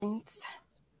Fence.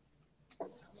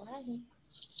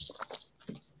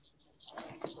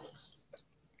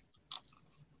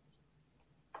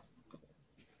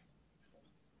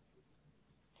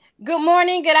 Good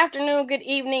morning, good afternoon, good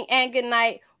evening, and good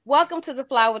night. Welcome to the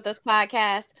Fly With Us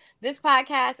podcast. This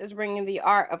podcast is bringing the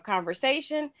art of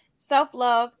conversation, self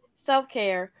love, self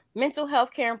care, mental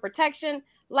health care and protection,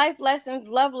 life lessons,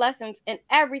 love lessons, and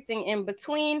everything in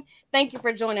between. Thank you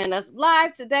for joining us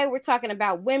live. Today, we're talking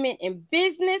about women in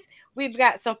business. We've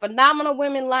got some phenomenal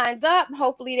women lined up.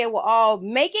 Hopefully, they will all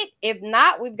make it. If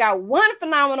not, we've got one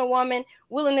phenomenal woman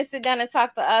willing to sit down and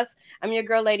talk to us. I'm your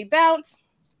girl, Lady Bounce.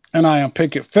 And I am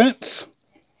Picket Fence.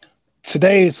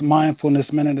 Today's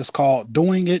mindfulness minute is called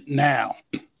Doing It Now.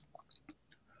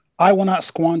 I will not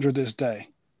squander this day,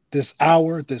 this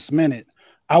hour, this minute.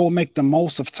 I will make the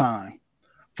most of time.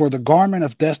 For the garment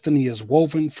of destiny is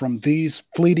woven from these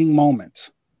fleeting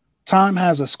moments. Time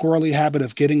has a squirrely habit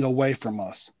of getting away from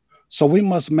us. So we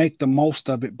must make the most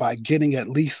of it by getting at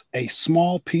least a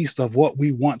small piece of what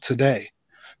we want today.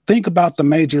 Think about the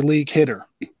major league hitter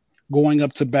going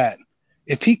up to bat.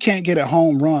 If he can't get a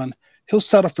home run, he'll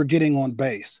settle for getting on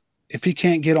base. If he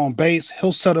can't get on base,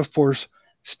 he'll settle for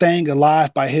staying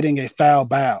alive by hitting a foul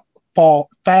ball.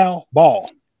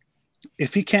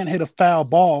 If he can't hit a foul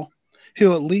ball,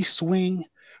 he'll at least swing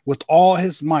with all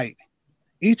his might.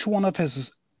 Each one of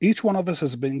us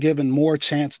has been given more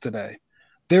chance today.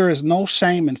 There is no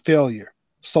shame in failure.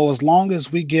 So as long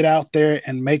as we get out there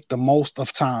and make the most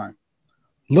of time,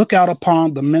 look out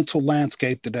upon the mental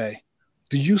landscape today.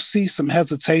 Do you see some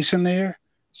hesitation there?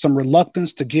 Some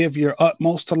reluctance to give your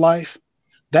utmost to life?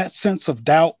 That sense of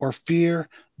doubt or fear,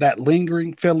 that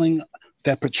lingering feeling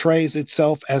that portrays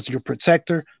itself as your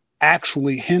protector,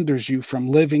 actually hinders you from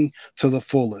living to the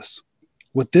fullest.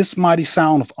 With this mighty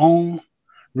sound of Om,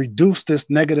 reduce this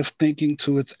negative thinking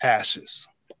to its ashes.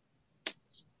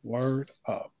 Word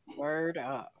up. Word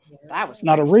up. That was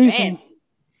Now, pretty fancy.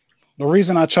 the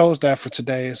reason I chose that for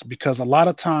today is because a lot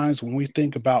of times when we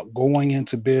think about going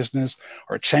into business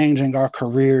or changing our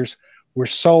careers, we're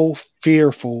so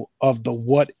fearful of the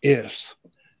what ifs.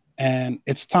 And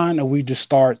it's time that we just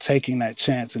start taking that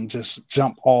chance and just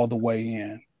jump all the way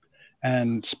in.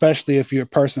 And especially if you're a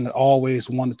person that always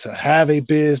wanted to have a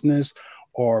business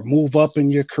or move up in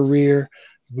your career,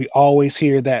 we always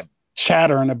hear that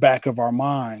chatter in the back of our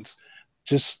minds.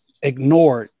 Just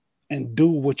ignore it and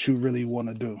do what you really want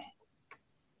to do.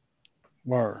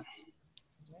 Word.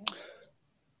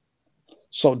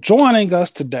 So joining us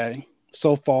today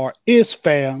so far is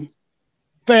fam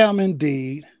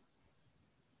indeed,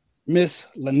 Miss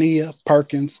Lania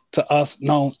Perkins, to us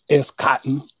known as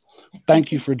Cotton.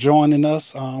 Thank you for joining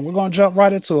us. We're going to jump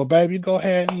right into it, baby. Go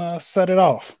ahead and set it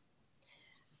off.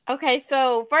 Okay,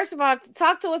 so first of all,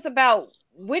 talk to us about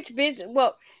which business.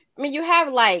 Well, I mean, you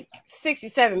have like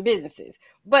 67 businesses,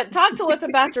 but talk to us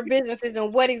about your businesses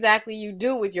and what exactly you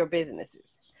do with your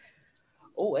businesses.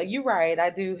 Oh, you're right. I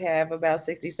do have about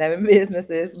 67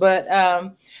 businesses, but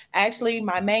actually,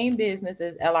 my main business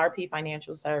is LRP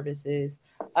Financial Services.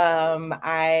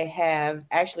 I have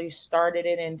actually started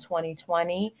it in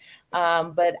 2020,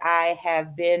 but I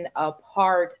have been a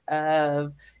part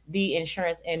of the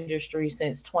insurance industry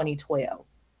since 2012.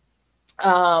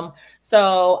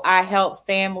 So I help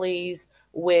families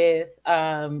with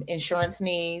insurance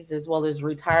needs as well as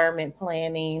retirement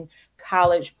planning,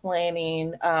 college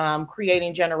planning,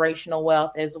 creating generational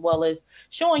wealth, as well as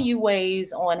showing you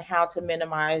ways on how to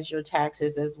minimize your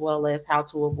taxes as well as how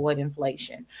to avoid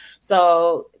inflation.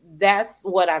 So that's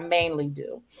what I mainly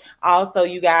do. Also,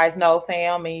 you guys know,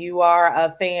 fam, and you are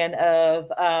a fan of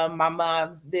my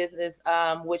mom's business,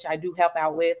 which I do help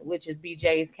out with, which is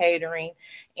BJ's Catering,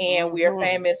 and we are Mhm.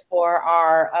 famous for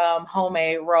our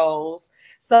homemade rolls.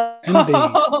 So Indeed.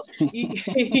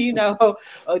 you know,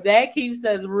 that keeps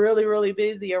us really, really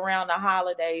busy around the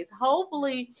holidays.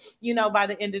 Hopefully, by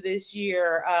the end of this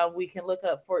year, we can look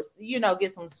up for,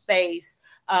 get some space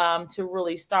to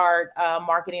really start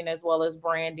marketing as well as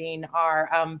branding our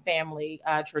family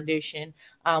tradition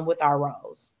with our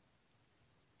rolls.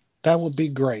 That would be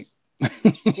great.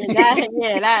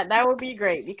 Yeah, that would be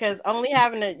great because only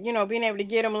having to, being able to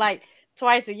get them like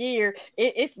twice a year,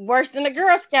 it's worse than the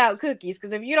Girl Scout cookies.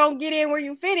 Because if you don't get in where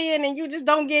you fit in, and you just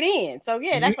don't get in. So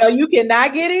yeah, You that's know, you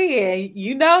cannot get in.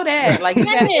 You know that. Like, you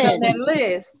got to get on that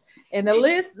list. And the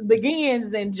list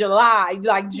begins in July,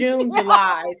 like June,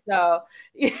 July. So,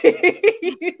 if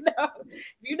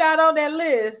you're not on that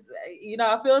list,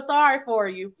 I feel sorry for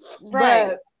you. right.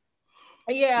 But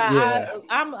Yeah, Yeah.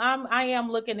 I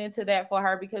am looking into that for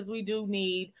her because we do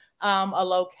need a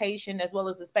location as well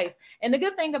as a space. And the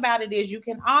good thing about it is you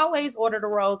can always order the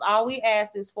rose. All we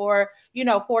ask is for,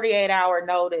 48-hour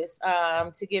notice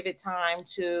to give it time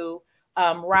to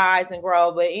rise and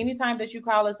grow. But anytime that you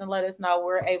call us and let us know,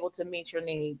 we're able to meet your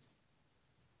needs.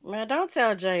 Man, don't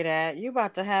tell Jay that. You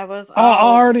about to have us all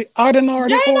I didn't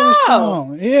already Jay, order no.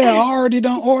 some. Yeah, I already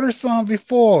done order some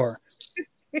before.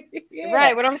 Yeah.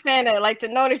 right. What I'm saying that, like, to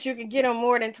know that you can get them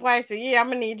more than twice a year, I'm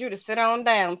gonna need you to sit on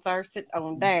down, sir. Sit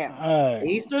on down. Hey,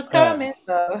 Easter's hey, coming,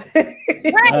 so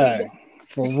Right. hey,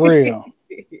 for real.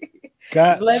 just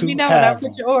Got let me to know and I'll have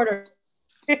put them. your order.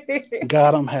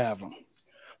 Got them, have them.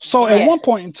 So at Right. Yeah. one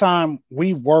point in time,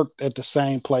 we worked at the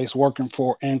same place, working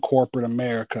for in corporate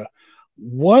America.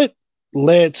 What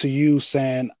led to you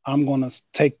saying, I'm going to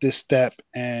take this step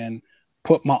and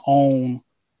put my own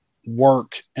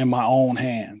work in my own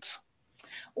hands?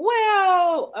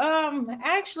 Well,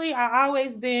 actually, I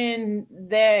always been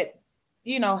that,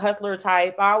 hustler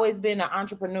type. I always been an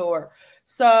entrepreneur.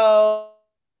 So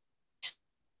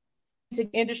the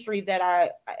industry that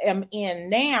I am in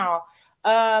now,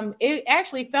 it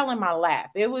actually fell in my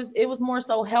lap. It was more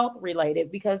so health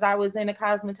related because I was in the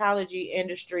cosmetology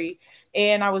industry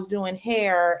and I was doing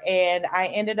hair, and I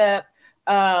ended up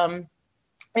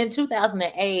in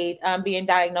 2008 being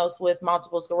diagnosed with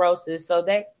multiple sclerosis. So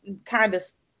that kind of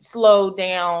slowed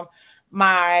down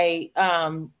my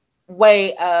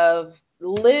way of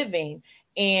living,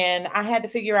 and I had to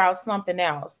figure out something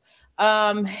else.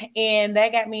 Um, and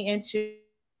that got me into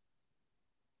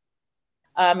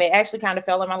it actually kind of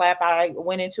fell in my lap. I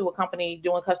went into a company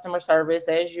doing customer service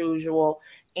as usual,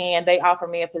 and they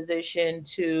offered me a position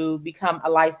to become a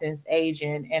licensed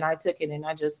agent, and I took it and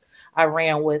I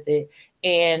ran with it.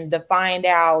 And to find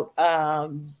out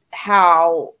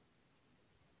how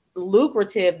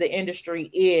lucrative the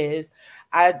industry is,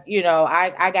 I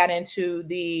got into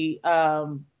the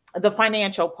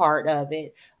financial part of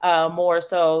it more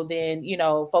so than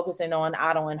focusing on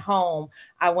auto and home.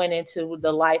 I went into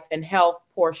the life and health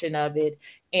portion of it,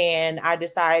 and I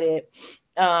decided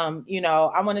I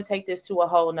want to take this to a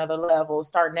whole nother level,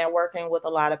 start networking with a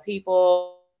lot of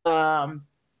people.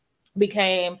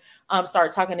 Became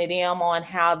Start talking to them on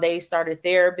how they started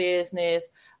their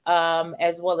business,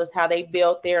 as well as how they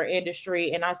built their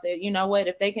industry. And I said, you know what,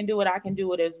 if they can do it, I can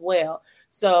do it as well.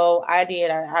 So I did.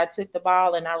 I took the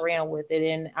ball and I ran with it.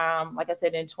 And like I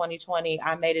said, in 2020,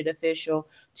 I made it official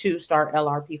to start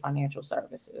LRP Financial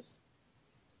Services.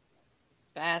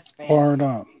 That's Word fantastic.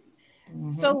 up.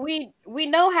 So Mhm. we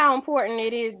know how important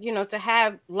it is, to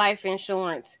have life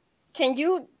insurance. Can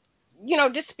you,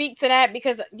 just speak to that?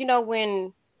 Because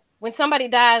when somebody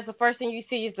dies, the first thing you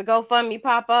see is the GoFundMe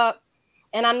pop up.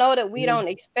 And I know that we Yeah. don't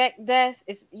expect death.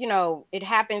 It's, it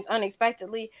happens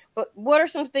unexpectedly. But what are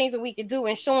some things that we could do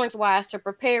insurance wise to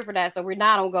prepare for that so we're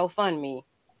not on GoFundMe?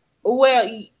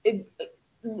 Well,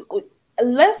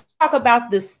 let's talk about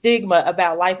the stigma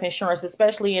about life insurance,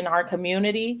 especially in our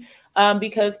community,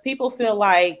 because people feel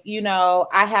like,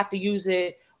 I have to use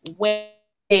it when I'm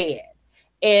dead.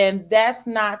 And that's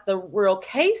not the real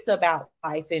case about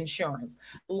life insurance.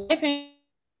 Life insurance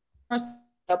is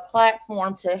a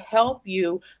platform to help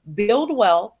you build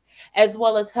wealth as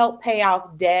well as help pay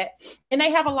off debt. And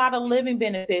they have a lot of living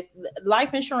benefits.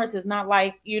 Life insurance is not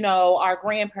like, our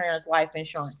grandparents' life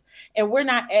insurance. And we're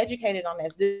not educated on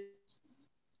that.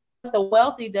 What the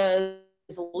wealthy does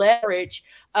is leverage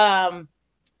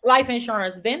life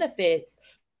insurance benefits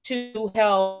to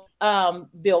help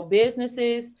build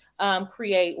businesses,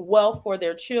 create wealth for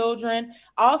their children,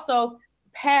 also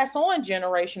pass on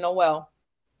generational wealth.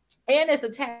 And it's a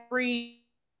tax free,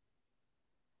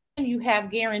 and you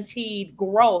have guaranteed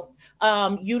growth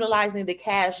utilizing the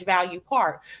cash value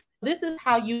part. This is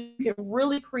how you can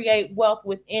really create wealth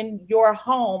within your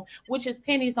home, which is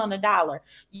pennies on the dollar.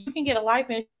 You can get a life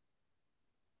insurance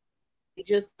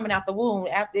just coming out the womb.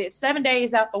 After 7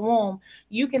 days out the womb,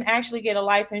 you can actually get a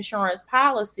life insurance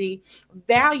policy,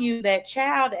 value that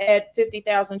child at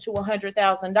 $50,000 to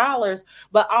 $100,000,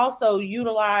 but also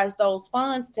utilize those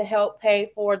funds to help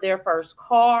pay for their first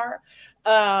car,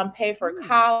 pay for Hmm.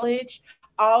 college,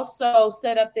 also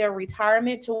set up their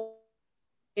retirement to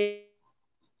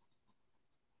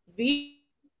be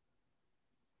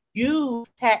you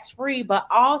tax free, but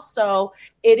also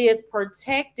it is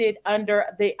protected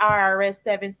under the IRS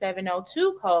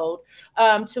 7702 code,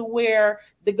 to where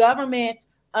the government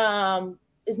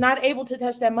is not able to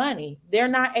touch that money. They're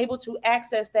not able to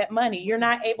access that money. You're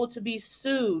not able to be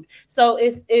sued. So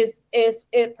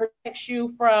it protects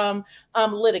you from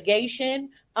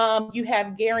litigation. You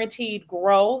have guaranteed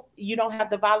growth. You don't have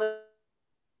the volatility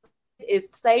is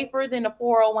safer than a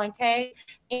 401k.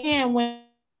 And when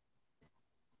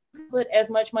put as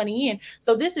much money in.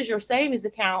 So this is your savings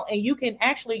account, and you can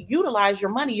actually utilize your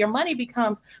money. Your money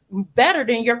becomes better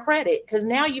than your credit because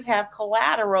now you have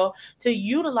collateral to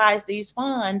utilize these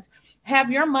funds,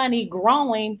 have your money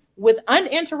growing with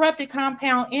uninterrupted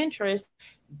compound interest,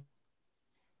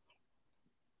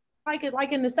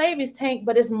 like in the savings tank,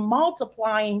 but it's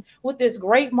multiplying with this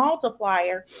great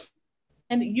multiplier,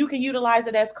 and you can utilize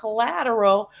it as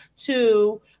collateral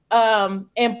to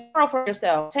and borrow for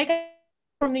yourself. Take it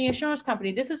from the insurance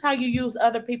company. This is how you use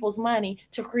other people's money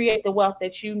to create the wealth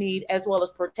that you need, as well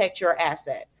as protect your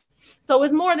assets. So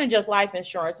it's more than just life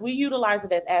insurance. We utilize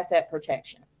it as asset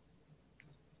protection.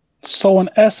 So in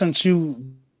essence, you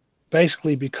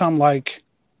basically become like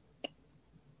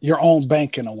your own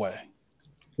bank in a way.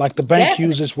 Like the bank Definitely.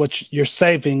 uses your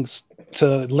savings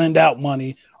to lend out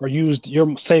money, or use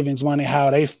your savings money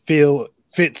how they feel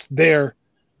fits their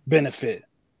benefit.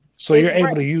 So It's you're able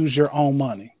right. to use your own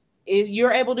money. Is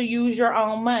you're able to use your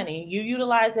own money. You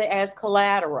utilize it as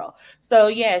collateral. So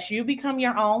yes, you become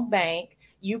your own bank.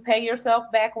 You pay yourself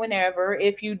back whenever.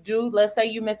 If you do, let's say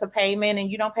you miss a payment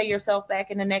and you don't pay yourself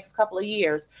back in the next couple of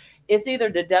years, it's either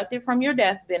deducted from your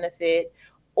death benefit,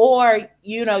 or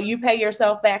you pay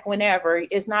yourself back whenever.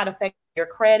 It's not affecting your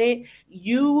credit.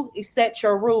 You set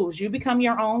your rules. You become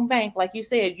your own bank. Like you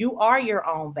said, you are your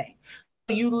own bank.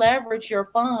 You leverage your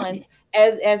funds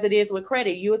as it is with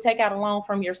credit. You would take out a loan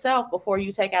from yourself before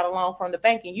you take out a loan from the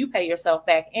bank, and you pay yourself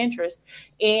back interest,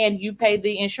 and you pay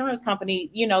the insurance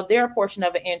company, their portion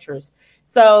of an interest.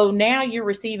 So now you're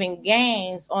receiving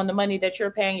gains on the money that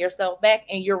you're paying yourself back,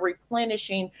 and you're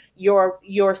replenishing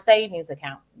your savings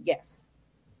account. Yes.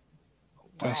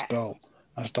 That's Wow. dope.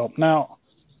 That's dope. Now,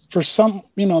 for some,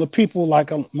 the people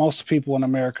like most people in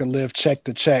America live check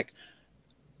to check.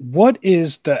 What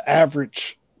is the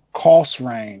average cost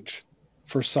range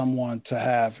for someone to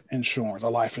have insurance, a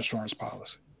life insurance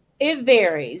policy? It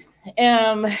varies.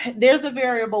 There's a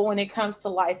variable when it comes to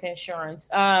life insurance.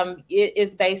 It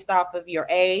is based off of your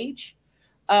age,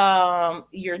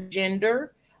 your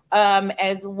gender,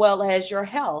 as well as your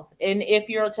health, and if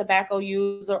you're a tobacco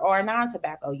user or a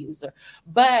non-tobacco user.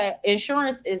 But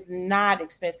insurance is not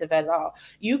expensive at all.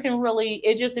 You can really,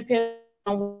 it just depends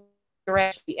on where you're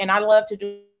actually. And I love to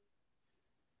do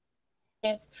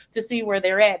to see where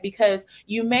they're at, because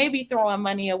you may be throwing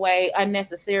money away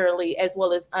unnecessarily as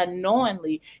well as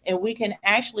unknowingly, and we can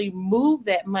actually move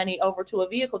that money over to a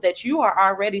vehicle that you are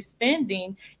already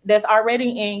spending, that's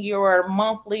already in your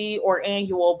monthly or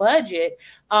annual budget,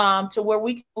 to where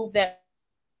we can move that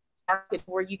market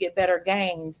where you get better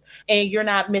gains and you're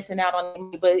not missing out on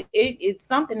money. But it's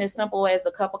something as simple as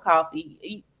a cup of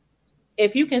coffee.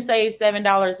 If you can save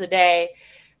 $7 a day,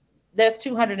 that's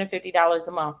 $250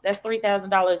 a month. That's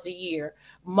 $3,000 a year.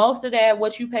 Most of that,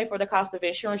 what you pay for the cost of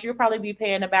insurance, you'll probably be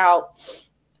paying about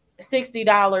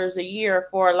 $60 a year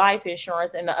for life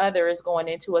insurance, and the other is going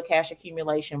into a cash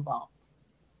accumulation bump.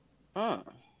 Mm.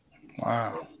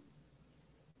 Wow.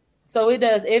 So it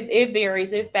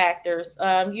varies, it factors.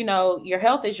 Your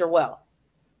health is your wealth.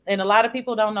 And a lot of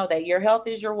people don't know that your health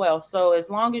is your wealth. So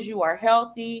as long as you are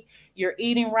healthy, you're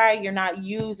eating right, you're not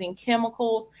using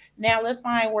chemicals. Now let's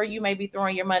find where you may be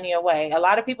throwing your money away. A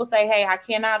lot of people say, hey, I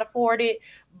cannot afford it.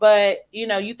 But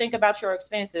you think about your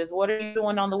expenses. What are you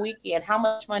doing on the weekend? How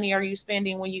much money are you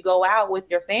spending when you go out with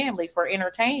your family for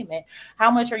entertainment? How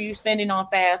much are you spending on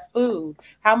fast food?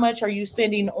 How much are you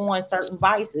spending on certain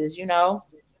vices?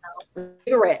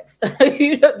 Cigarettes.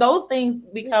 Those things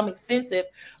become expensive,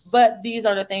 but these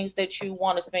are the things that you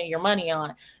want to spend your money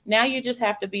on. Now you just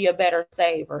have to be a better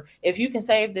saver. If you can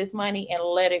save this money and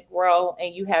let it grow,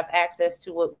 and you have access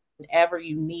to it whenever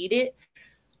you need it,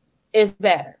 it's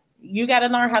better. You got to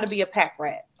learn how to be a pack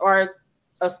rat or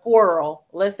a squirrel.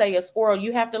 Let's say a squirrel.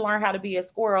 You have to learn how to be a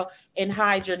squirrel and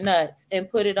hide your nuts and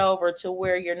put it over to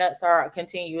where your nuts are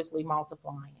continuously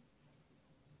multiplying.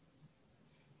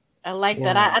 I like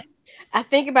that. Wow. I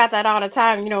think about that all the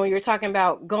time. When you're talking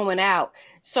about going out.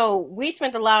 So we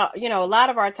spent a lot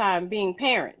of our time being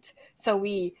parents. So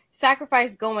we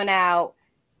sacrificed going out,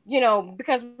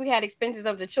 because we had expenses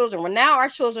of the children. Well, now our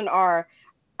children are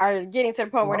getting to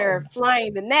the point where they're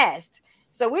flying the nest.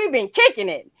 So we've been kicking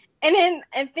it. And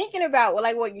thinking about, well,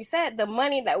 like what you said, the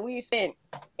money that we spent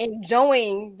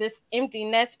enjoying this empty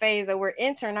nest phase that we're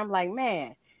entering, I'm like,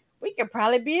 man, we could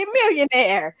probably be a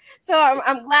millionaire. So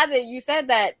I'm glad that you said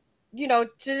that, to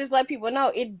just let people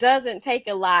know it doesn't take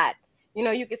a lot.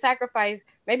 You can sacrifice,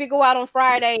 maybe go out on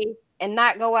Friday and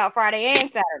not go out Friday and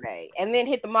Saturday, and then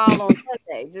hit the mall on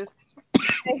Sunday. Just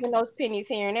saving those pennies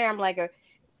here and there. I'm like,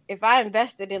 if I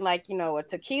invested in like, a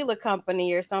tequila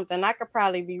company or something, I could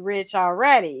probably be rich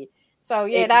already. So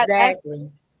yeah, Exactly.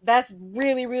 that's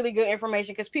really, really good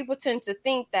information, because people tend to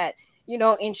think that,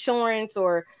 insurance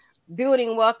or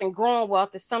building wealth and growing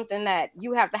wealth is something that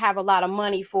you have to have a lot of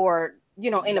money for,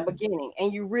 in the beginning,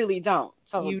 and you really don't.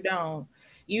 So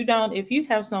You don't. If you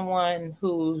have someone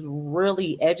who's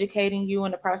really educating you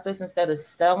in the process instead of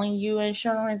selling you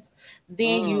insurance,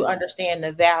 then you understand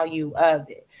the value of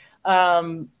it.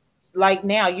 Um, like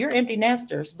now, you're empty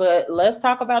nesters, but let's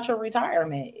talk about your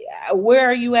retirement. Where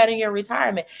are you at in your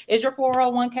retirement? Is your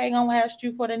 401k going to last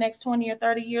you for the next 20 or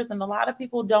 30 years? And a lot of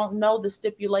people don't know the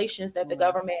stipulations that the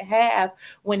government have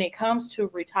when it comes to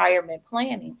retirement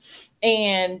planning.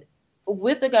 And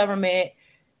with the government,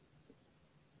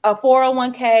 a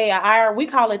 401k, a IRA, we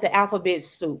call it the alphabet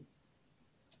soup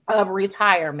of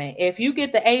retirement. If you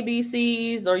get the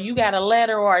ABCs or you got a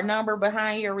letter or a number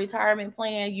behind your retirement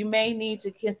plan, you may need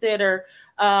to consider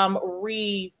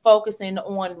refocusing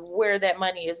on where that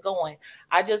money is going.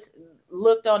 I just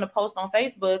looked on a post on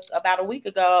Facebook about a week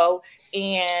ago,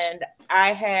 and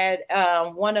I had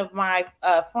one of my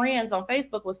friends on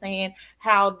Facebook was saying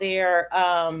how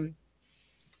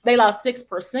they lost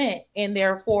 6% in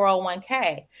their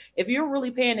 401k. If you're really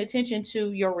paying attention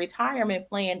to your retirement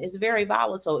plan, it's very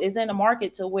volatile. It's in a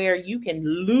market to where you can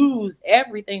lose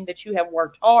everything that you have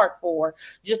worked hard for,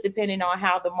 just depending on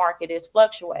how the market is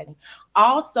fluctuating.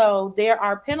 Also, there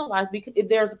are penalized because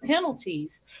there's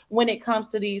penalties when it comes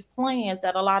to these plans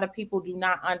that a lot of people do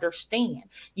not understand.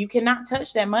 You cannot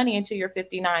touch that money until you're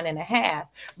 59 and a half.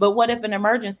 But what if an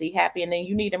emergency happened and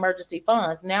you need emergency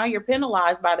funds? Now you're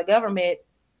penalized by the government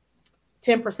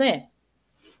 10%.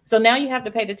 So now you have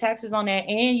to pay the taxes on that,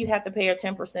 and you have to pay a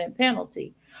 10%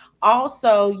 penalty.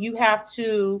 Also, you have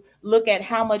to look at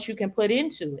how much you can put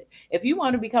into it. If you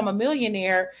want to become a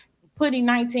millionaire, putting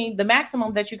the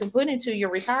maximum that you can put into your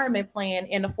retirement plan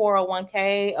in a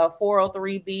 401k, a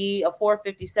 403b, a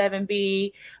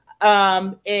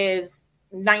 457b is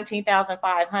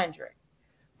 19,500.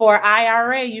 For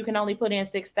IRA, you can only put in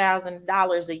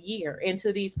 $6,000 a year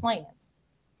into these plans.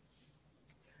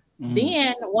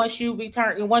 Then once you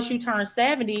turn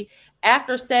 70,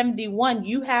 after 71,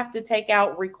 you have to take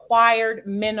out required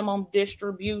minimum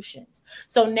distributions.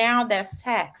 So now that's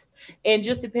taxed. And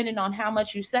just depending on how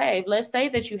much you save, let's say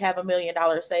that you have $1 million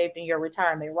saved in your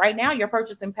retirement. Right now, your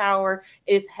purchasing power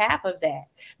is half of that,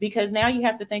 because now you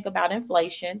have to think about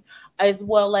inflation, as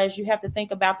well as you have to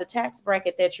think about the tax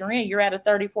bracket that you're in. You're at a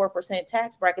 34%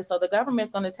 tax bracket. So the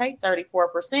government's going to take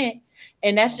 34%.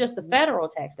 And that's just the federal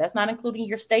tax. That's not including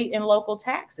your state and local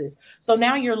taxes. So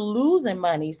now you're losing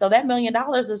money. So that $1 million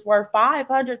is worth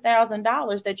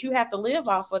 $500,000 that you have to live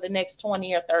off for the next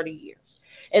 20 or 30 years.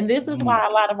 And this is why a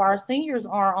lot of our seniors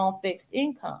are on fixed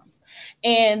incomes.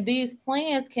 And these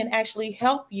plans can actually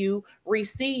help you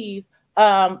receive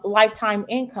lifetime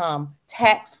income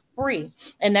tax free.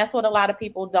 And that's what a lot of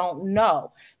people don't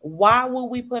know. Why would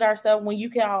we put ourselves when you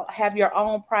can have your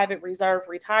own private reserve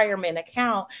retirement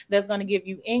account that's going to give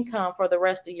you income for the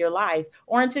rest of your life,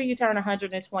 or until you turn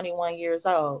 121 years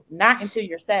old, not until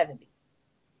you're 70.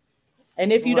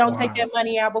 And if you don't take that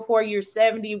money out before you're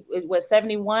 70,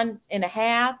 71 and a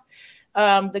half,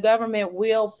 the government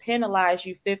will penalize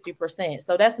you 50%.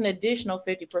 So that's an additional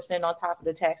 50% on top of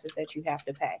the taxes that you have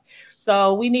to pay.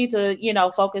 So we need to,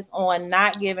 focus on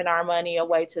not giving our money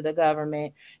away to the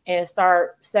government and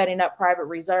start setting up private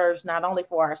reserves, not only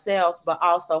for ourselves, but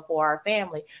also for our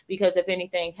family. Because if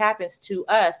anything happens to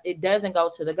us, it doesn't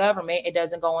go to the government. It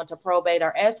doesn't go into probate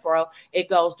or escrow. It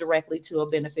goes directly to a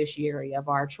beneficiary of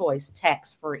our choice,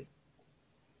 tax free.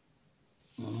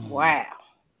 Wow.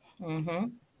 Mm-hmm.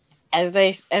 As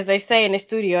they say in the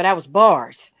studio, that was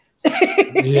bars.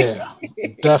 Yeah,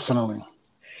 definitely.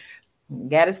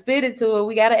 Got to spit it to it.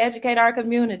 We got to educate our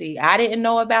community. I didn't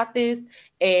know about this,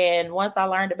 and once I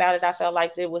learned about it, I felt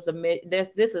like it was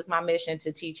this is my mission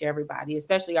to teach everybody,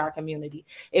 especially our community.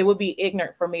 It would be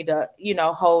ignorant for me to,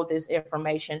 hold this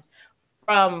information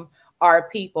from our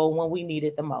people when we need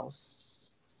it the most.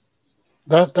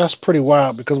 That's pretty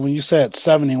wild, because when you said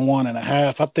 71 and a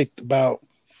half, I think about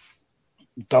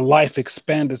the life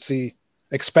expectancy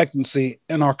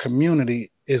in our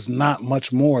community is not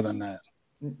much more than that.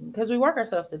 Because we work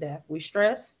ourselves to death. We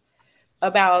stress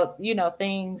about,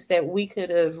 things that we could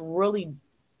have really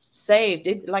saved.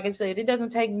 Like I said, it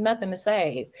doesn't take nothing to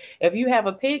save. If you have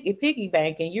a piggy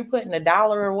bank and you're putting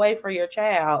 $1 away for your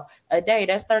child a day,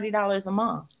 that's $30 a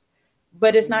month.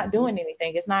 But it's not doing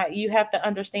anything. It's not. You have to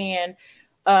understand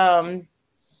the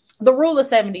rule of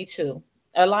 72.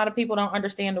 A lot of people don't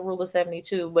understand the rule of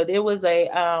 72, but it was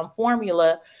a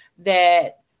formula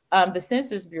that the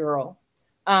Census Bureau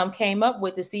came up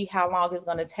with to see how long it's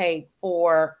going to take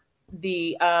for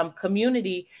the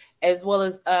community as well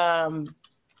as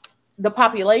the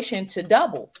population to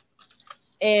double.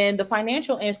 And the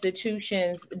financial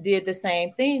institutions did the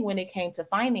same thing when it came to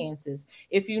finances.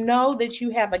 If you know that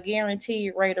you have a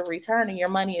guaranteed rate of return and your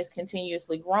money is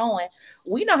continuously growing,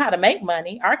 we know how to make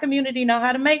money. Our community know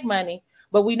how to make money,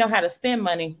 but we know how to spend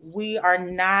money. We are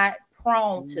not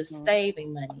prone to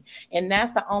saving money. And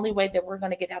that's the only way that we're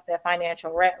going to get out that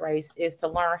financial rat race, is to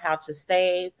learn how to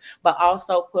save, but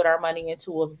also put our money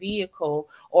into a vehicle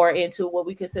or into what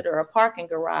we consider a parking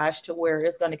garage to where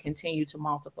it's going to continue to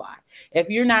multiply. If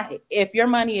your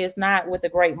money is not with a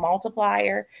great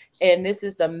multiplier, and this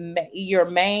is your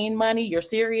main money, your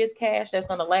serious cash that's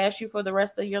going to last you for the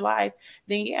rest of your life,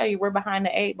 then yeah, we're behind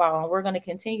the eight ball, and we're going to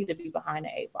continue to be behind the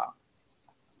eight ball.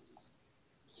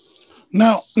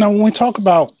 Now, when we talk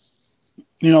about,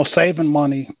 saving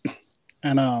money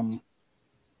and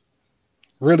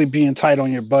really being tight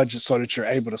on your budget so that you're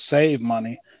able to save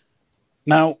money.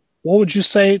 Now, what would you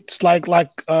say it's like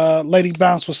Lady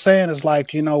Bounce was saying, is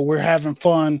like, we're having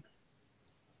fun,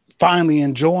 finally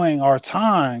enjoying our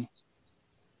time.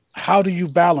 How do you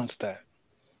balance that?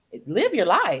 Live your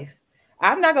life.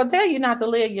 I'm not going to tell you not to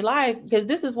live your life, because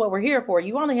this is what we're here for.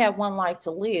 You only have one life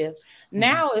to live.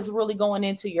 Now it's really going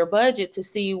into your budget to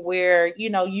see where,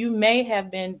 you may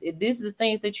have been, this is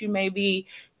things that you may be,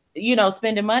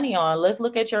 spending money on. Let's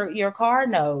look at your car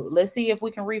note. Let's see if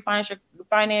we can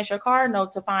finance your car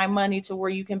note to find money to where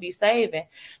you can be saving.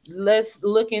 Let's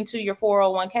look into your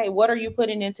 401k. What are you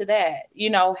putting into that?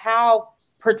 How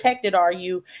protected are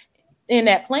you in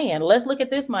that plan? Let's look at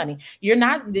this money. You're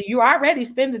already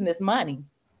spending this money.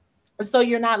 So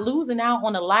you're not losing out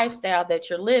on a lifestyle that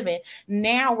you're living.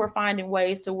 Now we're finding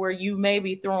ways to where you may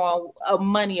be throwing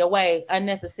money away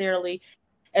unnecessarily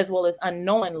as well as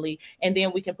unknowingly, and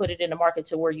then we can put it in the market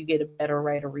to where you get a better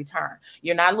rate of return.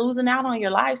 You're not losing out on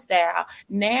your lifestyle.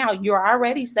 Now you're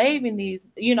already saving these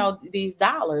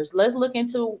dollars. Let's look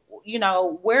into,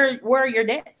 where are your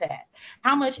debts at?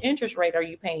 How much interest rate are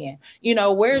you paying?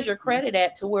 Where's your credit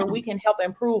at, to where we can help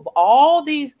improve all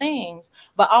these things.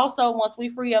 But also, once we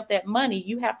free up that money,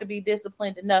 you have to be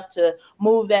disciplined enough to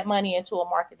move that money into a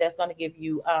market that's going to give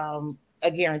you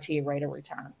a guaranteed rate of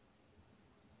return.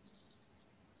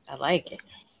 I like it.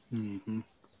 Mm-hmm.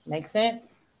 Make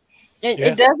sense?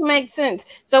 It does make sense.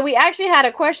 So we actually had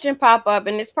a question pop up,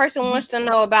 and this person wants to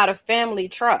know about a family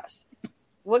trust.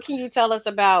 What can you tell us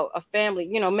about a family,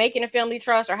 making a family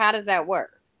trust, or how does that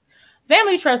work?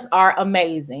 Family trusts are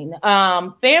amazing.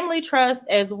 Family trust,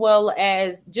 as well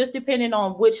as just depending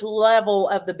on which level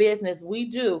of the business we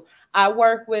do. I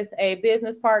work with a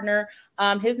business partner.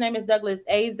 His name is Douglas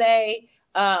Aze.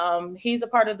 He's a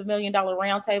part of the $1 Million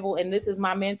Roundtable, and this is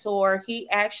my mentor. He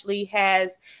actually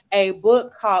has a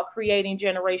book called Creating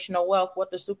Generational Wealth, What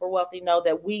the Super Wealthy Know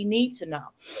That We Need to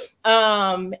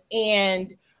Know.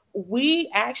 And we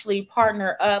actually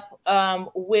partner up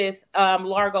with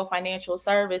Largo Financial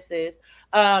Services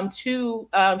to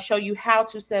show you how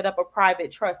to set up a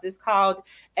private trust. It's called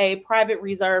a private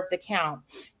reserved account.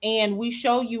 And we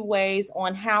show you ways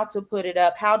on how to put it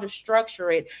up, how to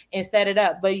structure it and set it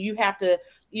up. But you have to,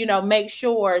 make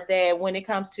sure that when it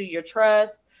comes to your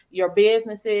trust, your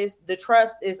businesses, the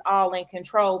trust is all in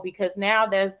control, because now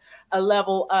there's a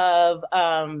level of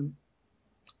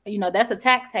that's a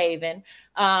tax haven,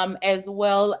 as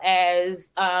well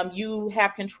as you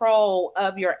have control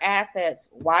of your assets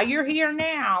while you're here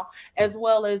now, as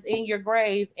well as in your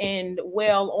grave and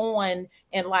well on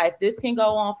in life. This can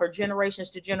go on for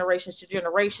generations to generations to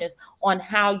generations on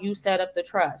how you set up the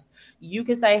trust. You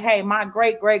can say, hey, my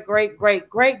great, great, great, great,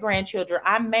 great grandchildren,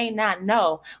 I may not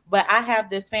know, but I have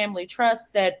this family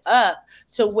trust set up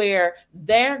to where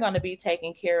they're going to be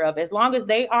taken care of. As long as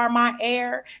they are my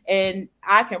heir and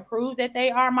I can prove that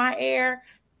they are my heir,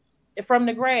 from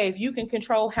the grave, you can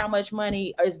control how much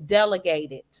money is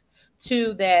delegated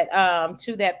to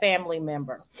that family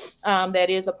member that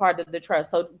is a part of the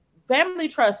trust. So family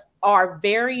trusts are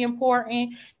very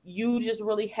important. You just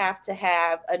really have to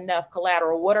have enough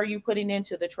collateral. What are you putting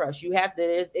into the trust? You have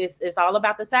to, it's all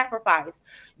about the sacrifice.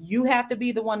 You have to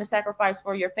be the one to sacrifice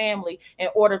for your family in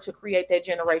order to create that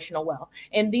generational wealth.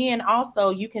 And then also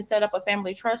you can set up a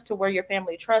family trust to where your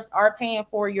family trusts are paying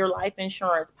for your life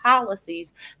insurance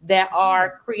policies that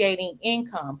are creating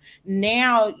income.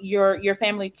 Now your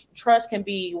family trust can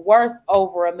be worth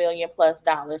over $1 million+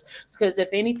 because if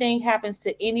anything happens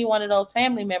to any one of those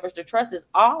family members, insurance, the trust is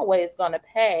always going to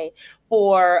pay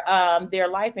for their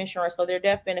life insurance, so their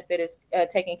death benefit is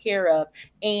taken care of,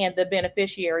 and the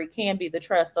beneficiary can be the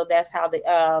trust. So that's how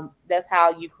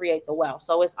you create the wealth.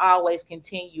 So it's always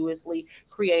continuously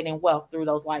creating wealth through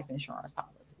those life insurance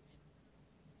policies.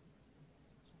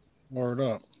 Word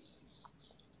up.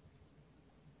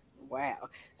 Wow.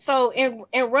 So in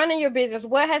running your business,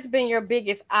 what has been your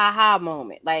biggest aha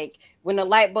moment? Like when the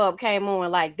light bulb came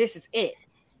on, like this is it.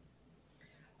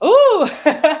 Ooh,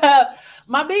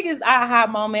 my biggest aha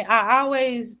moment. I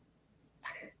always,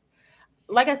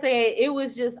 like I said, it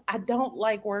was just I don't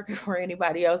like working for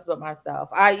anybody else but myself.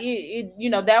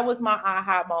 That was my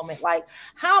aha moment. Like,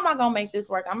 how am I gonna make this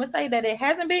work? I'm gonna say that it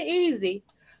hasn't been easy.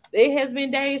 It has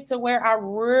been days to where I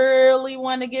really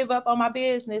want to give up on my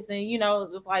business, and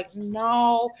just like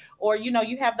no, or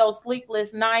you have those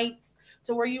sleepless nights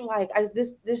to where you like,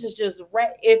 this is just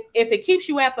if it keeps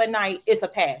you up at night, it's a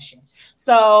passion.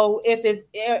 So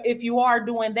if you are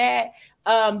doing that,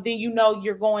 then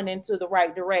you're going into the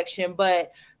right direction.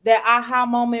 But that aha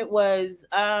moment was,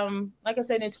 like I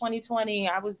said, in 2020,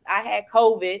 I had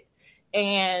COVID,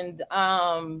 and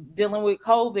dealing with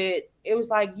COVID, it was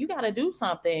like, you got to do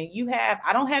something.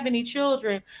 I don't have any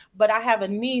children, but I have a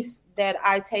niece that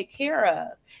I take care of.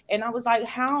 And I was like,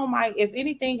 how am I, if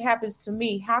anything happens to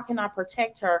me, how can I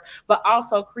protect her, but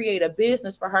also create a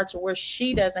business for her to where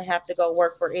she doesn't have to go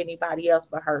work for anybody else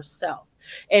but herself?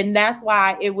 And that's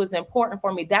why it was important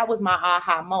for me. That was my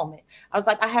aha moment. I was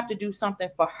like, I have to do something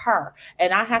for her,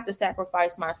 and I have to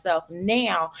sacrifice myself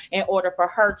now in order for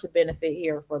her to benefit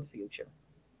here for the future.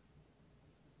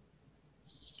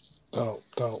 Dope,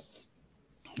 dope.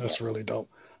 Yeah. That's really dope.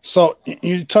 So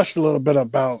you touched a little bit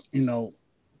about,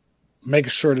 making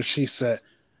sure that she said,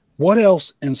 what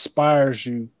else inspires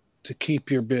you to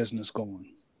keep your business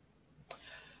going?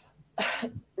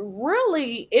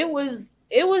 Really, it was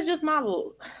just my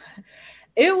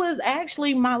it was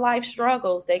actually my life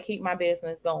struggles that keep my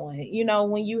business going.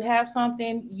 When you have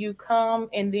something, you come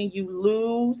and then you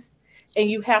lose, and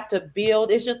you have to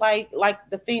build. It's just like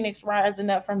the phoenix rising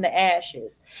up from the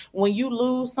ashes. When you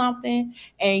lose something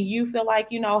and you feel like,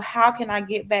 how can I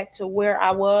get back to where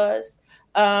I was?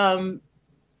 Um,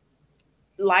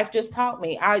 Life just taught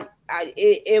me.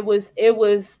 It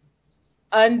was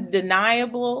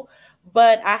undeniable,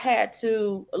 but I had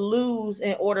to lose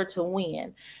in order to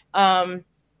win. Um,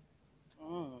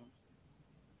 Mm.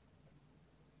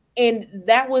 and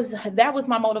that was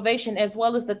my motivation, as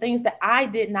well as the things that I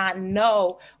did not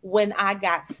know when I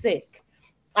got sick.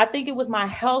 I think it was my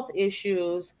health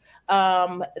issues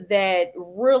that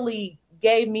really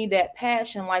gave me that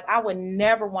passion. Like, I would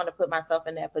never want to put myself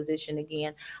in that position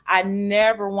again. I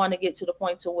never want to get to the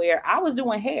point to where I was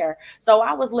doing hair. So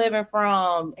I was living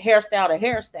from hairstyle to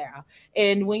hairstyle.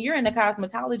 And when you're in the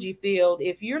cosmetology field,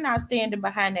 if you're not standing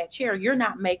behind that chair, you're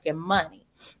not making money.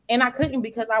 And I couldn't,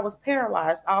 because I was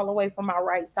paralyzed all the way from my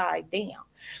right side down.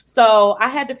 So I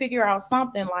had to figure out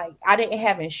something. Like, I didn't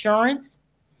have insurance.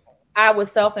 I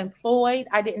was self employed.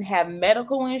 I didn't have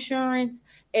medical insurance.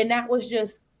 And that was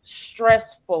just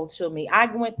stressful to me. I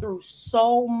went through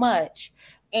so much.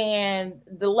 And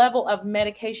the level of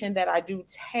medication that I do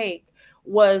take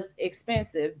was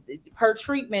expensive. Per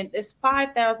treatment, it's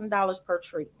 $5,000 per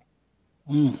treatment.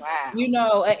 Mm,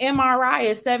 Wow. An MRI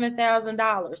is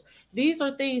 $7,000. These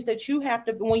are things that you have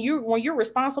to, when you're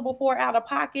responsible for out of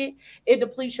pocket, it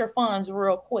depletes your funds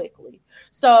real quickly.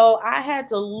 So I had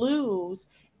to lose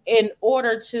in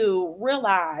order to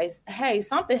realize, hey,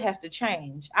 something has to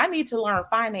change. I need to learn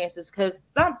finances, because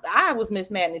I was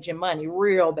mismanaging money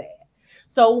real bad.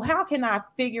 So how can I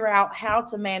figure out how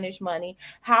to manage money?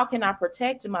 How can I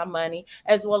protect my money,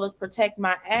 as well as protect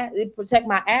my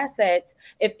assets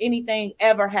if anything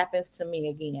ever happens to me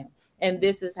again? And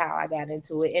this is how I got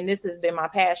into it. And this has been my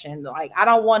passion. Like, I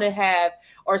don't want to have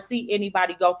or see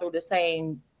anybody go through the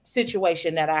same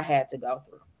situation that I had to go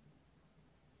through.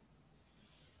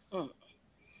 Mm.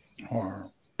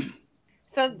 or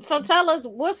So tell us,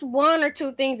 what's one or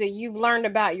two things that you've learned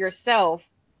about yourself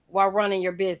while running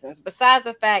your business, besides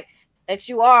the fact that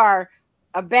you are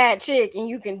a bad chick and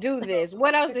you can do this.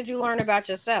 What else did you learn about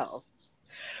yourself?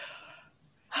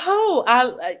 Oh,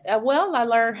 well, I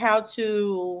learned how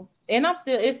to, and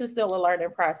it's still a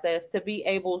learning process to be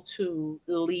able to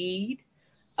lead.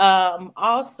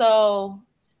 Also,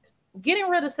 getting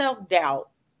rid of self doubt.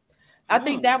 I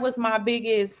think Mm. that was my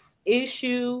biggest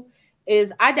issue.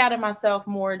 Is I doubted myself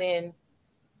more than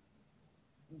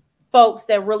folks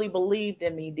that really believed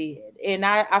in me did. And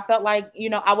I felt like,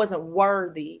 I wasn't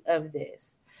worthy of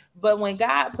this. But when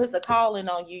God puts a calling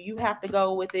on you, you have to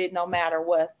go with it no matter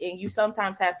what. And you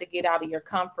sometimes have to get out of your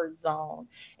comfort zone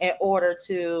in order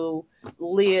to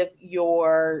live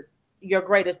your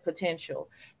greatest potential.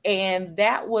 And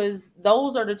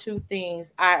those are the two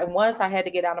things. I had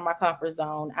to get out of my comfort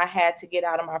zone. I had to get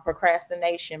out of my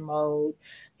procrastination mode,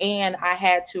 and I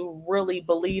had to really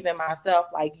believe in myself,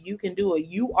 like, you can do it,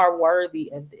 you are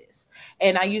worthy of this.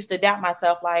 And I used to doubt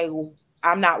myself, like,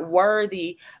 I'm not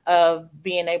worthy of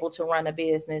being able to run a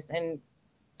business. And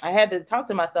I had to talk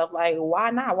to myself, like, why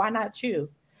not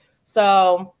you?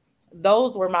 So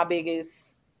those were my biggest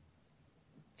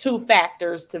two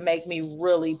factors to make me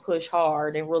really push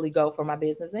hard and really go for my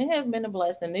business. And it has been a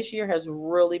blessing. This year has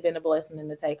really been a blessing in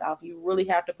the takeoff. You really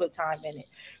have to put time in it,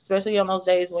 especially on those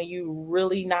days when you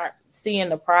really not seeing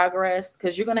the progress,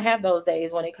 because you're going to have those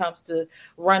days when it comes to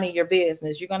running your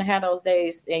business. You're going to have those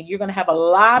days, and you're going to have a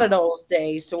lot of those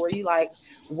days to where you like,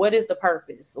 what is the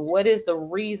purpose? What is the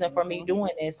reason for me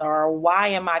doing this? Or why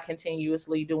am I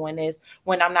continuously doing this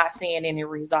when I'm not seeing any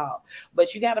result?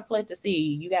 But you got to plant the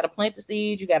seed. You got to plant the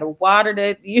seed. You got to water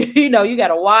it. You got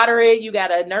to water it. You got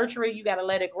to nurture it. You got to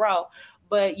let it grow.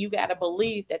 But you got to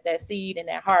believe that that seed and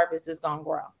that harvest is going to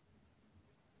grow.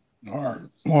 All right,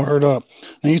 more heard up.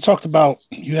 And you talked about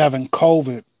you having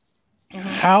COVID. Mm-hmm.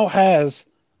 How has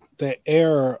the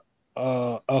era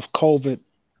of COVID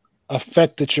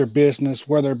affected your business,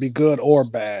 whether it be good or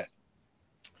bad?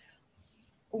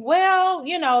 Well,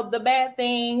 the bad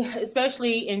thing,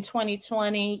 especially in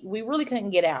 2020, we really couldn't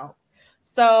get out.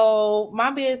 So my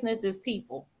business is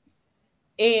people,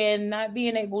 and not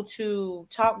being able to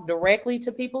talk directly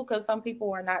to people because some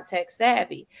people are not tech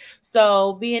savvy.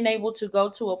 So being able to go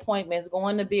to appointments,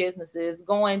 going to businesses,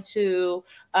 going to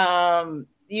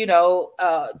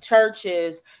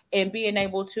churches, and being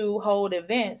able to hold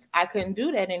events, I couldn't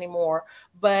do that anymore.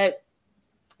 But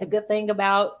a good thing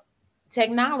about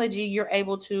technology, you're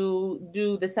able to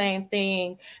do the same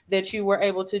thing that you were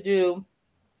able to do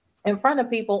in front of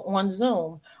people on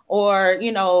Zoom, or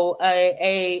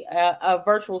a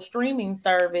virtual streaming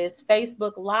service,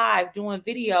 Facebook Live, doing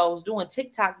videos, doing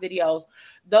TikTok videos.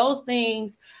 Those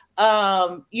things,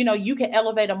 you can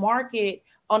elevate a market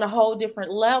on a whole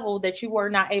different level that you were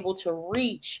not able to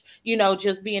reach,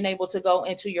 just being able to go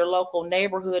into your local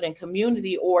neighborhood and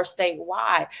community or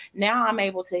statewide. Now I'm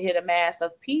able to hit a mass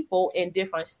of people in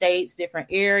different states, different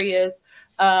areas.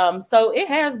 So it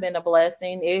has been a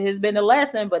blessing. It has been a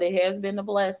lesson, but it has been a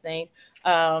blessing.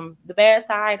 The bad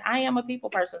side, I am a people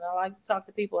person. I like to talk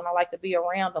to people, and I like to be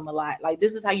around them a lot. Like,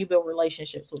 this is how you build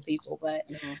relationships with people.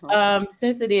 But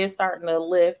since it is starting to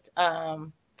lift,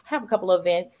 have a couple of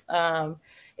events.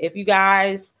 If you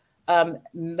guys,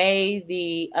 May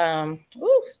the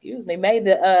May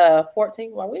the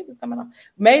 14th, my week is coming on.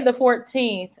 May the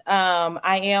 14th,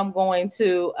 I am going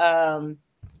to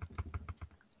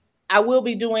I will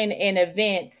be doing an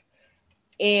event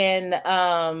in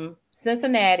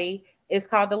Cincinnati. It's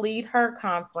called the Lead Her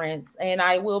Conference, and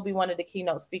I will be one of the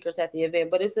keynote speakers at the event.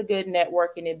 But it's a good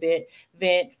networking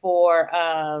event for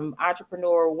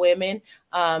entrepreneur women.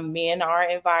 Men are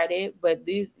invited, but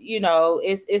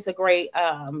it's a great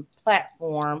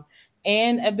platform,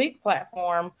 and a big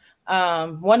platform.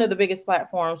 One of the biggest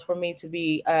platforms for me to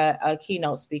be a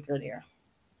keynote speaker there.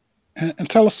 And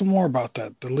tell us some more about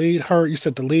that. You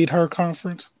said the Lead Her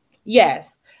conference?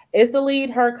 Yes, it's the Lead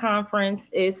Her Conference.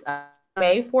 It's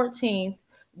May 14th.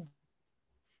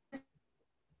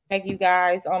 Thank you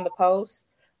guys on the post.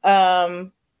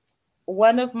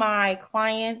 One of my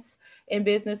clients and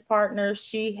business partners,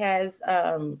 she's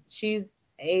a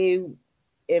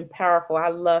and powerful. I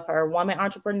love her. Woman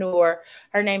entrepreneur.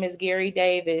 Her name is Gary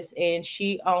Davis, and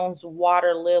she owns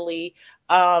Water Lily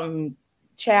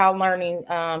child learning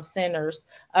centers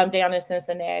down in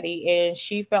Cincinnati. And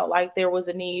she felt like there was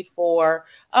a need for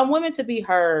women to be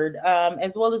heard,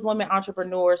 as well as women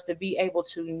entrepreneurs to be able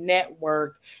to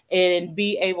network and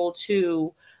be able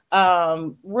to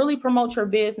really promote your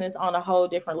business on a whole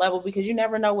different level, because you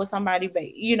never know what somebody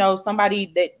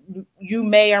that you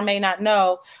may or may not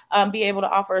know be able to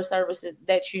offer a service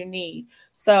that you need.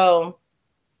 So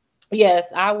yes,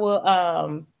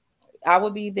 I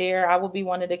will be there. I will be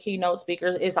one of the keynote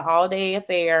speakers. It's an all-day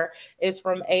affair. It's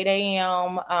from 8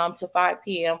 a.m. To 5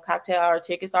 p.m. Cocktail hour.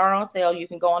 Tickets are on sale. You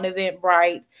can go on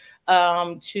Eventbrite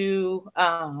to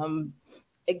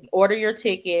order your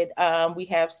ticket. We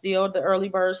have still the early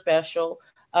bird special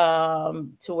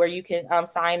to where you can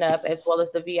sign up, as well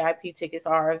as the VIP tickets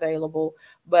are available.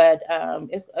 But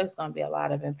it's going to be a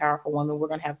lot of powerful women. We're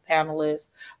going to have panelists.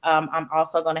 I'm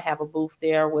also going to have a booth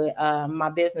there with my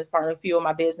business partner, a few of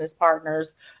my business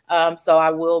partners. So I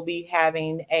will be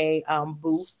having a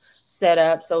booth set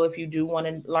up. So if you do want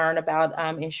to learn about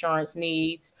insurance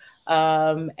needs,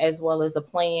 as well as a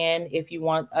plan, if you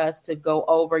want us to go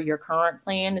over your current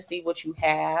plan to see what you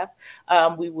have,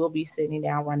 we will be sitting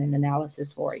down running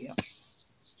analysis for you.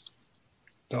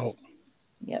 Dope.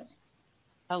 Yep.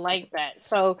 I like that.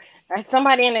 So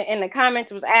somebody in the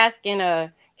comments was asking,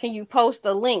 can you post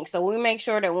a link? So we make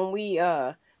sure that when we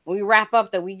wrap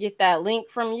up that we get that link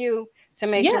from you to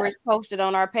make sure it's posted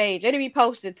on our page. It'll be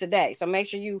posted today. So make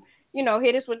sure you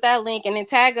hit us with that link and then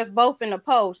tag us both in the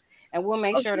post, and we'll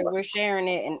make sure that we're sharing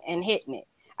it and hitting it.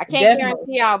 I can't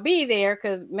guarantee I'll be there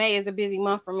because May is a busy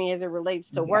month for me as it relates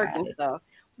to work and stuff.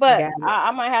 But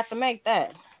I might have to make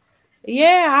that.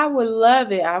 Yeah, I would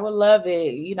love it. I would love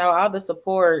it. All the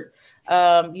support,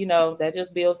 that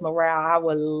just builds morale. I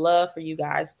would love for you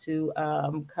guys to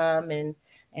come and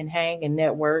hang and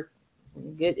network.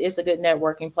 It's a good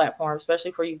networking platform,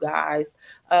 especially for you guys.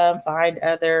 Find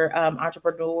other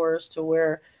entrepreneurs to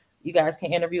where you guys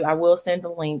can interview. I will send the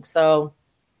link. So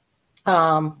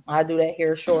I'll do that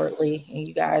here shortly, and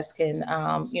you guys can,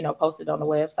 post it on the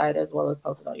website as well as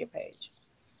post it on your page.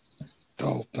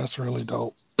 Dope. That's really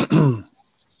dope.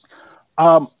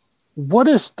 What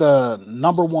is the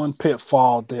number one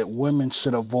pitfall that women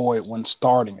should avoid when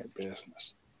starting a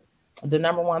business? The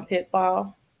number one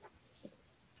pitfall?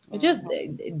 Just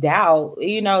doubt.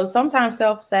 Sometimes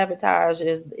self-sabotage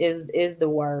is the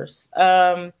worst.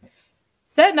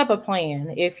 Setting up a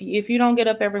plan. If you don't get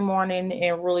up every morning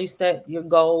and really set your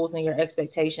goals and your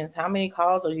expectations, how many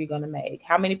calls are you going to make?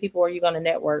 How many people are you going to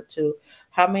network to?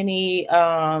 How many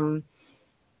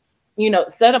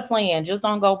set a plan. Just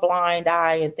don't go blind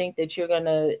eye and think that you're going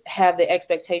to have the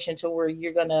expectation to where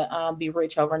you're going to be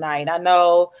rich overnight. I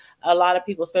know a lot of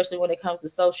people, especially when it comes to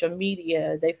social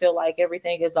media, they feel like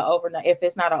everything is an overnight. If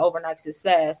it's not an overnight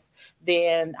success,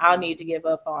 then I'll need to give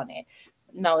up on it.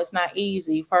 No, it's not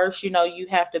easy. First, you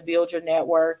have to build your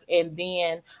network, and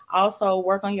then also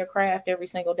work on your craft every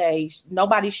single day.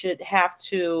 Nobody should have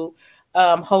to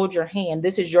hold your hand.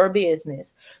 This is your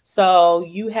business. So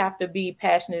you have to be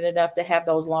passionate enough to have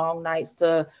those long nights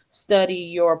to study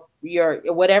your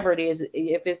whatever it is.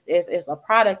 If it's a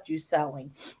product you're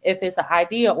selling, if it's an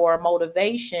idea or a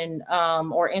motivation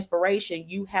or inspiration,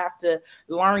 you have to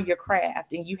learn your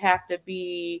craft, and you have to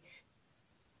be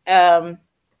a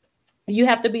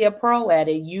pro at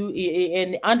it.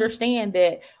 And understand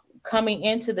that coming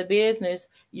into the business,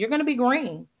 you're going to be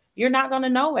green. You're not going to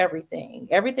know everything.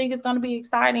 Everything is going to be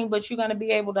exciting, but you're going to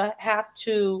be able to have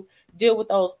to deal with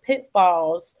those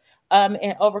pitfalls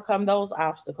and overcome those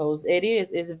obstacles.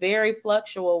 It's very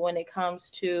fluctual when it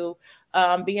comes to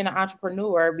being an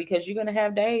entrepreneur, because you're going to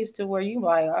have days to where you're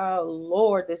like, oh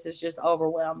Lord, this is just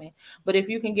overwhelming. But if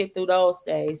you can get through those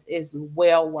days, it's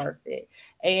well worth it.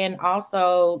 And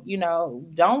also,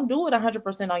 don't do it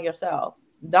 100% on yourself.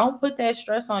 Don't put that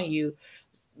stress on you.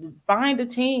 Find a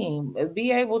team,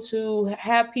 be able to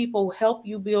have people help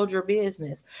you build your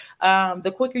business.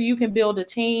 The quicker you can build a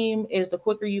team is the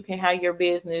quicker you can have your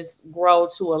business grow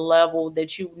to a level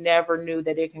that you never knew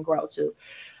that it can grow to.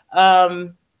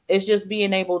 It's just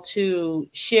being able to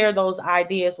share those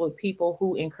ideas with people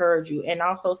who encourage you, and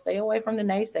also stay away from the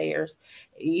naysayers.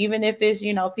 Even if it's,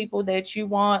 people that you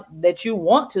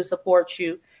want to support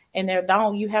you, and they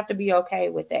don't, you have to be okay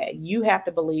with that. You have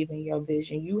to believe in your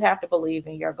vision. You have to believe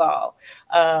in your goal.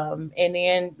 And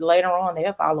then later on,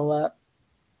 they'll follow up.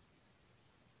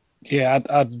 Yeah,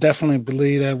 I definitely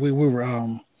believe that. We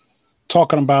were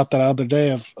talking about that the other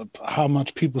day of how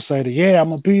much people say that, yeah, I'm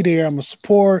going to be there, I'm going to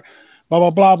support, blah, blah,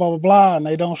 blah, blah, blah, blah, and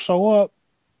they don't show up.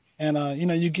 And,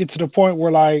 you get to the point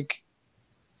where, like,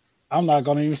 I'm not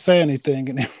going to even say anything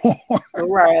anymore.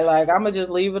 Right, like, I'm going to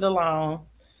just leave it alone.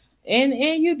 And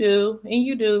you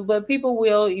do, but people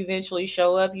will eventually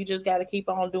show up. You just got to keep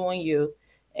on doing you.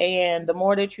 And the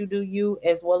more that you do you,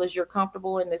 as well as you're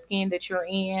comfortable in the skin that you're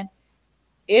in,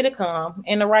 it'll come,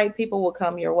 and the right people will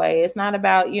come your way. It's not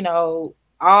about,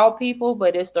 all people,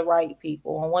 but it's the right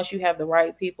people. And once you have the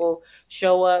right people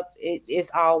show up,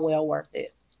 it's all well worth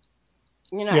it.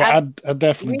 Yeah, I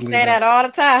definitely believe say that all the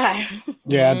time.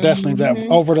 Yeah, definitely. That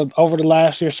over the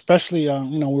last year, especially,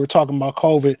 we were talking about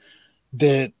COVID,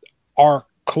 that our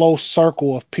close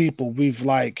circle of people, we've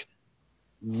like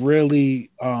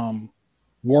really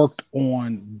worked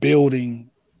on building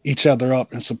each other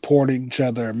up and supporting each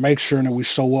other and make sure that we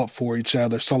show up for each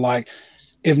other. So like,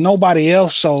 if nobody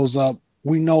else shows up,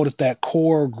 we know that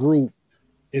core group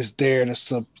is there to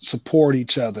support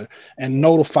each other and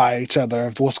notify each other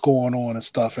of what's going on and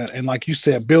stuff. And like you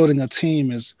said, building a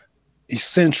team is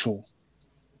essential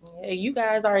You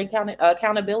guys are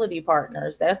accountability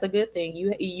partners. That's a good thing.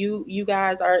 You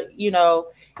guys are,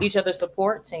 each other's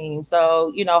support team.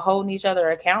 So, holding each other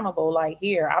accountable. Like,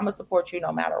 here, I'm gonna support you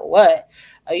no matter what.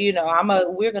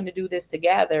 We're gonna do this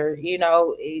together.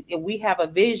 We have a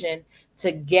vision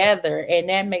together, and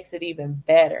that makes it even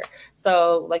better.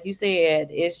 So, like you said,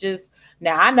 it's just.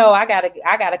 Now I know I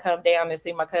gotta come down and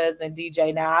see my cousin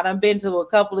DJ. Now I done been to a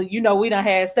couple of, we done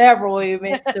had several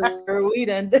events to where we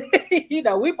done,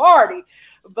 we party.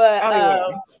 But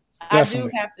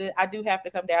Definitely. I do have to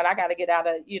come down. I gotta get out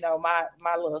of,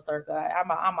 my little circle.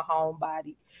 I'm a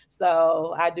homebody.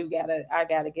 So I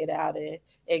gotta get out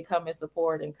and come and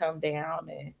support and come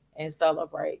down and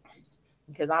celebrate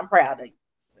because I'm proud of you.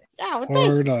 Oh, well, thank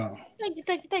you, Word up. thank you,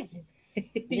 thank you, thank you.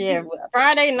 Yeah, You welcome.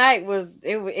 Friday night was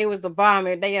it was the bomb.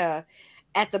 And they at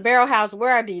the Barrel House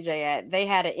where I DJ at, they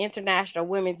had an International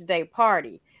Women's Day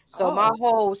party. So my Oh,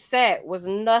 whole set was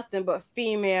nothing but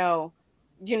female,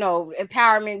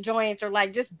 empowerment joints or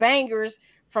like just bangers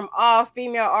from all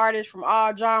female artists from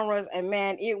all genres. And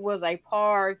man, it was a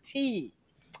party.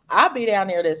 I'll be down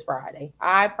there this Friday.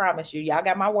 I promise you. Y'all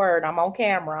got my word. I'm on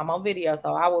camera. I'm on video,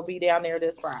 so I will be down there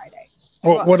this Friday.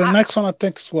 Well, Well, well, the next one I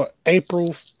think is what, April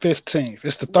 15th.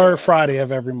 It's the third Yeah. Friday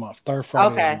of every month. Third Friday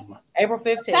of Okay. every month. April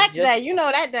 15th. tax Just day,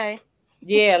 that day.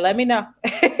 yeah, let me know.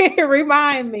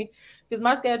 Remind me. Because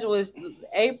my schedule is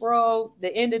April,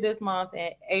 the end of this month,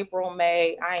 and April,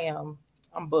 May. I'm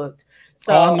booked.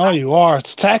 Oh, I So know you are.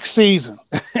 It's tax season.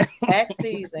 tax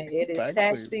season. It is Tax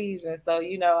tax season. season. So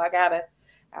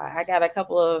I got a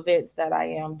couple of events that I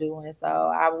am doing. So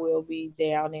I will be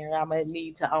down there. I'm gonna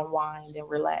need to unwind and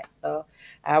relax. So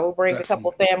I will bring a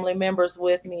couple Definitely. family members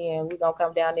with me, and we're gonna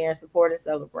come down there and support and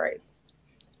celebrate.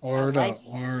 I Word like up.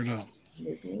 it. Word up.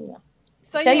 Yeah.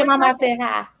 So Tell you your were mama I talking. said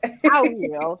hi. I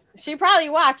will. She probably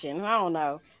watching. I don't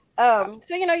know. So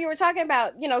you were talking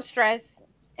about, stress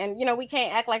and we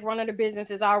can't act like running the business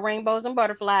is all rainbows and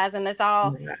butterflies and it's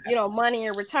all, money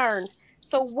and returns.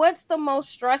 So what's the most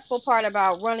stressful part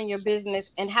about running your business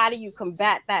and how do you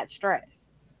combat that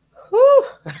stress? Whew.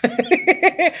 When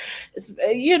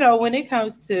it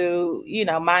comes to,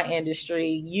 my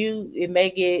industry, it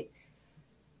may get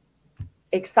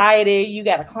excited. You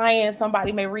got a client,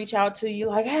 somebody may reach out to you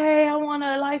like, hey, I want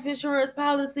a life insurance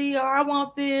policy or I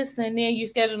want this. And then you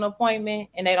schedule an appointment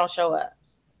and they don't show up.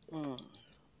 Mm.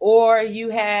 Or you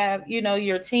have,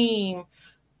 your team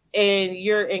and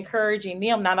you're encouraging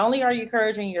them. Not only are you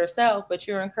encouraging yourself, but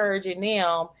you're encouraging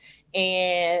them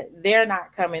and they're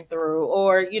not coming through.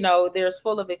 Or, there's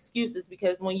full of excuses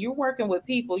because when you're working with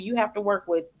people, you have to work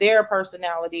with their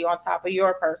personality on top of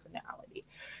your personality.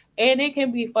 And it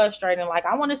can be frustrating. Like,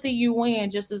 I want to see you win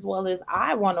just as well as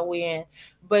I want to win,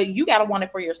 but you got to want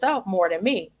it for yourself more than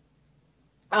me.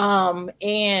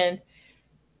 And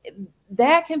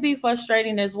that can be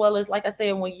frustrating as well as, like I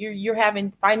said, when you're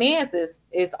having finances,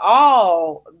 it's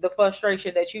all the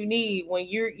frustration that you need when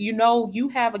you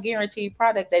have a guaranteed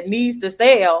product that needs to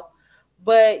sell,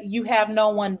 but you have no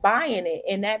one buying it,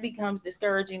 and that becomes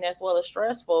discouraging as well as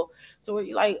stressful. So where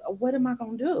you're like, what am I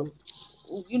gonna do?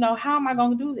 How am I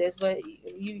gonna do this? But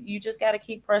you just got to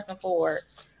keep pressing forward.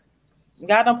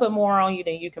 God don't put more on you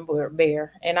than you can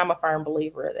bear, and I'm a firm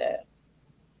believer of that.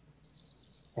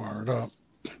 Word up.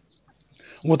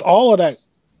 With all of that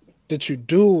you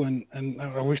do, and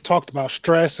we've talked about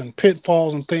stress and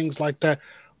pitfalls and things like that,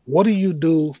 what do you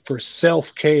do for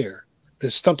self care?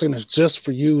 There's something that's just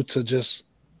for you to just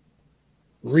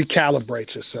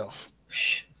recalibrate yourself.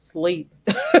 Sleep.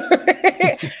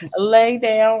 Lay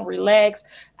down, relax.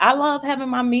 I love having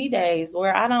my me days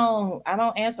where I don't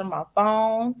answer my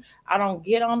phone. I don't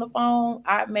get on the phone.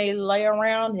 I may lay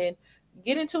around and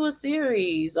get into a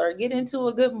series or get into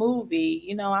a good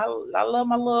movie. I love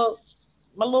my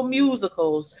little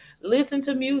musicals. Listen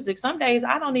to music. Some days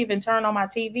I don't even turn on my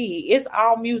TV. It's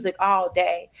all music all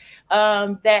day.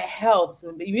 That helps.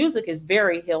 Music is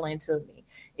very healing to me.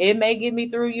 It may get me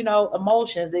through,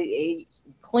 emotions.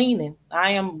 Cleaning.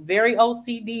 I am very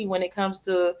OCD when it comes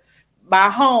to my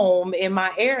home in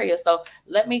my area. So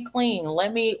let me clean,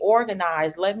 let me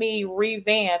organize, let me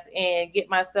revamp and get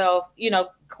myself,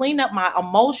 clean up my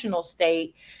emotional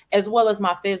state as well as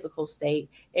my physical state.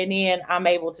 And then I'm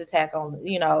able to tackle,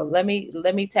 let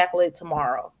me tackle it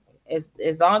tomorrow. As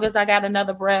long as I got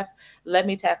another breath, let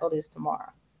me tackle this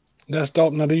tomorrow. That's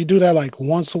dope. Now, do you do that like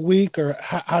once a week, or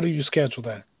how do you schedule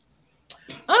that?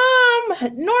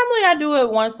 Normally I do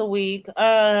it once a week.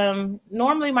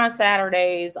 Normally my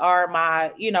Saturdays are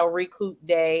my, recoup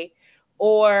day,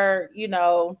 or,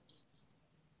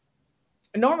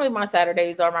 normally my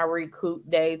Saturdays are my recoup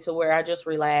day to where I just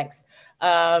relax.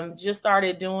 Just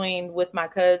started doing with my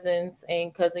cousins,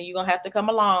 and cousin, you're gonna have to come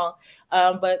along.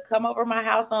 But come over my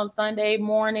house on Sunday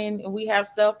morning, and we have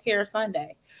self-care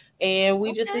Sunday. And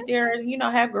we just Okay. sit there and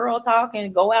have girl talk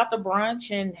and go out to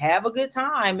brunch and have a good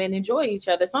time and enjoy each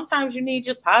other. Sometimes you need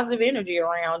just positive energy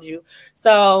around you.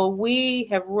 So we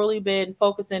have really been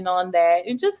focusing on that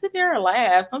and just sit there and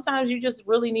laugh. Sometimes you just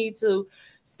really need to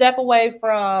step away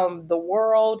from the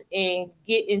world and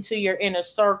get into your inner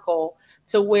circle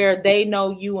to where they know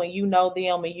you and you know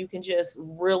them, and you can just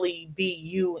really be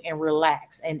you and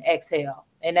relax and exhale.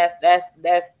 And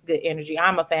that's good energy.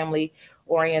 I'm a family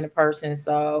oriented person,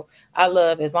 so I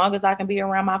love, as long as I can be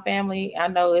around my family, I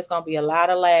know it's gonna be a lot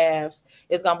of laughs,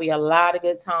 it's gonna be a lot of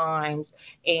good times,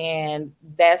 and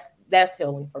that's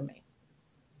healing for me.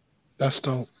 That's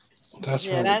dope. That's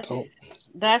Yeah, really dope.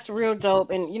 that's real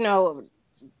dope. And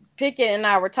Pickett and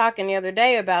I were talking the other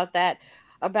day about that,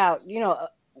 about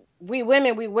we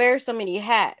women, we wear so many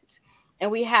hats, and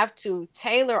we have to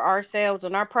tailor ourselves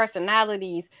and our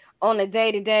personalities on a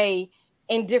day to day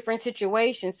in different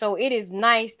situations. So it is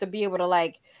nice to be able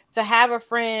to to have a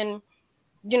friend.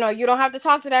 You don't have to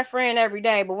talk to that friend every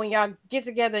day, but when y'all get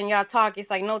together and y'all talk, it's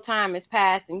like no time has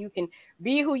passed, and you can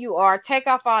be who you are, take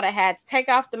off all the hats, take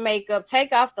off the makeup,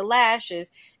 take off the lashes,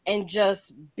 and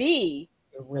just be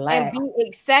and be Relax.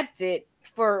 accepted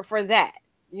for that.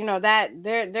 That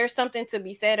there's something to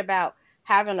be said about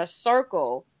having a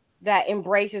circle that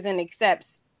embraces and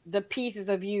accepts the pieces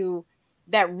of you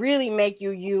that really make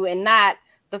you you, and not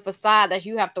the facade that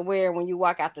you have to wear when you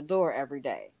walk out the door every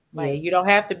day. Yeah, Like, you don't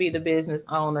have to be the business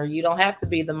owner. You don't have to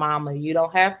be the mama. You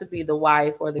don't have to be the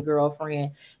wife or the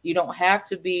girlfriend. You don't have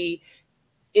to be.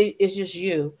 It's just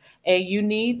you, and you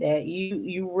need that.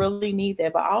 You really need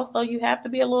that. But also, you have to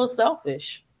be a little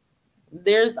selfish.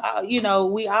 There's,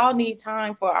 we all need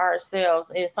time for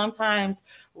ourselves, and sometimes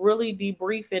really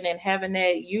debriefing and having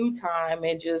that you time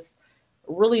and just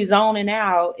really zoning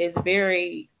out is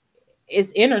very.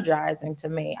 It's energizing to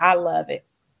me. I love it.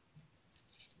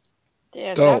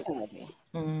 yeah, Dope. definitely.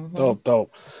 Hmm. Dope.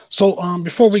 Dope. So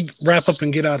before we wrap up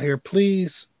and get out here,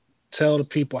 please tell the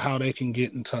people how they can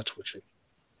get in touch with you.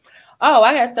 Oh,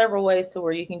 I got several ways to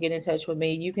where you can get in touch with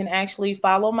me. You can actually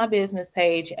follow my business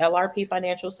page, LRP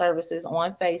Financial Services,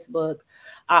 on Facebook.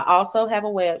 I also have a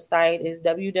website, is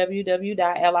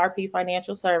www.LRP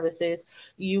Financial Services.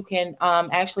 You can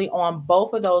actually, on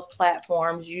both of those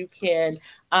platforms, you can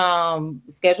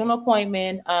schedule an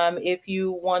appointment. If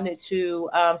you wanted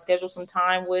to schedule some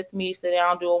time with me, sit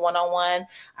down, do a one-on-one.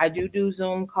 I do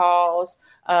Zoom calls.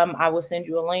 I will send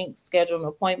you a link, schedule an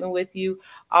appointment with you.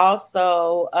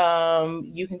 Also,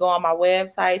 you can go on my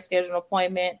website, schedule an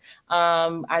appointment.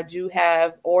 I do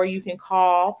have, or you can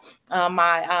call.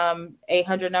 My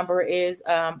 800 number is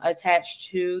attached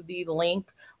to the link,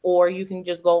 or you can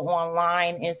just go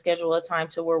online and schedule a time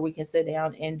to where we can sit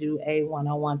down and do a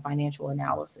one-on-one financial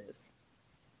analysis.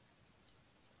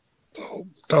 Dope.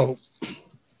 Dope.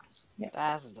 Yeah,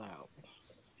 That's dope.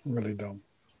 Really dope.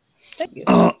 thank you.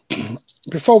 Uh,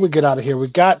 before we get out of here, we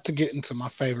got to get into my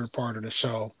favorite part of the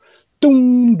show.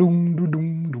 Doom, doom, doom,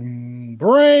 doom, doom.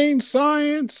 Brain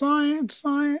science, science,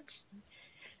 science.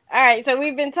 All right, so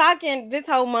we've been talking this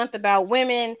whole month about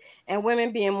women and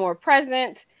women being more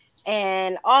present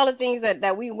and all the things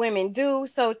that we women do.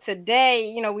 So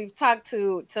today, we've talked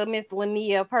to Miss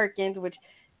Linnea Perkins, which,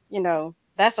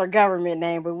 that's her government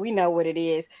name, but we know what it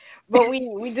is. But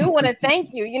we do want to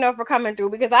thank you, for coming through,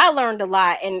 because I learned a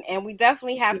lot, and we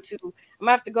definitely have to. I'm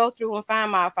gonna have to go through and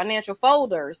find my financial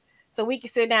folders so we can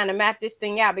sit down and map this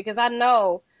thing out, because I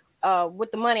know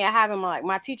with the money I have in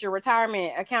my teacher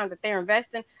retirement account that they're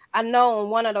investing, I know on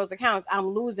one of those accounts I'm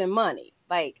losing money.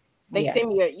 Like, they Yeah. send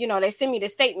me they send me the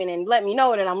statement and let me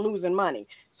know that I'm losing money.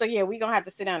 So yeah, we're gonna have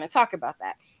to sit down and talk about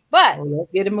that. But Well,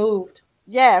 let's get it moved.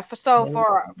 yeah, Yes.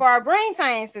 for our brain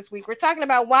science this week, we're talking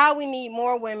about why we need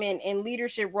more women in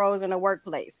leadership roles in the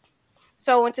workplace.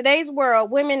 So in today's world,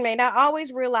 women may not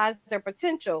always realize their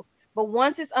potential, but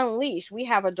once it's unleashed, we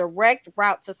have a direct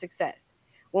route to success.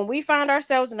 When we find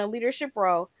ourselves in a leadership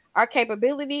role, our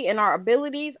capability and our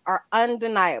abilities are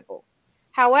undeniable.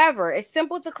 However, it's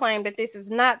simple to claim that this is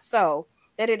not so,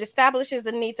 that it establishes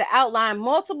the need to outline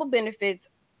multiple benefits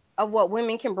of what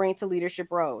women can bring to leadership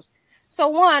roles. So,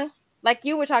 one, like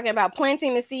you were talking about,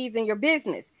 planting the seeds in your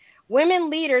business. Women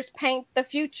leaders paint the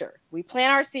future. We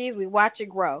plant our seeds, we watch it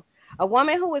grow. A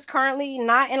woman who is currently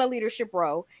not in a leadership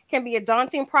role can be a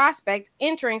daunting prospect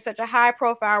entering such a high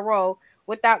profile role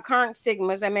without current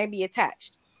stigmas that may be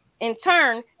attached. In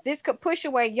turn, this could push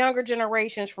away younger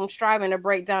generations from striving to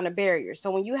break down the barriers. So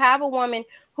when you have a woman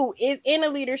who is in a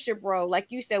leadership role, like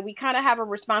you said, we kind of have a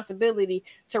responsibility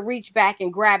to reach back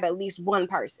and grab at least one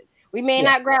person. We may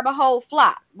not grab a whole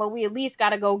flock, but we at least got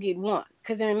to go get one,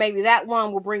 because then maybe that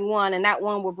one will bring one and that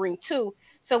one will bring two.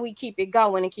 So we keep it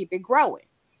going and keep it growing.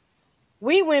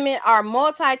 We women are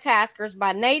multitaskers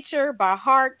by nature, by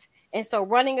heart. And so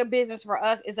running a business for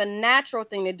us is a natural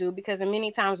thing to do, because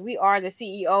many times we are the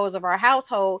CEOs of our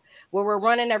household where we're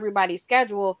running everybody's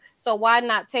schedule. So why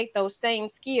not take those same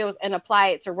skills and apply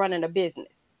it to running a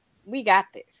business? We got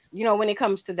this, when it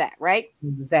comes to that, right?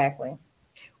 Exactly.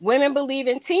 Women believe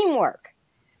in teamwork.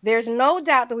 There's no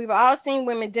doubt that we've all seen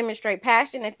women demonstrate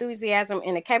passion, enthusiasm,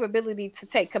 and a capability to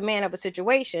take command of a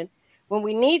situation when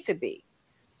we need to be.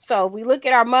 So if we look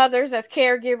at our mothers as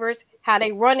caregivers, how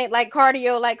they run it like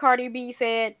cardio, like Cardi B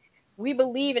said, we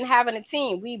believe in having a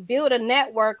team. We build a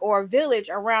network or a village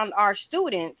around our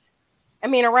students.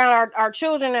 Around our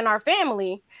children and our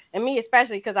family, and me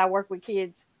especially, because I work with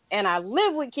kids and I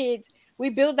live with kids.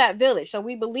 We build that village. So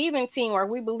we believe in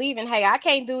teamwork. We believe in, hey, I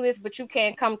can't do this, but you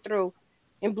can come through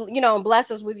and, and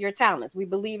bless us with your talents. We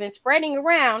believe in spreading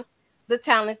around the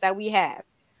talents that we have.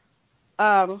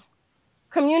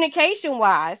 Communication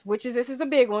wise, this is a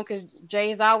big one, because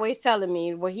Jay's always telling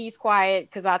me, well, he's quiet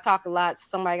because I talk a lot, so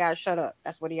somebody got to shut up.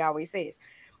 That's what he always says.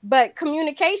 But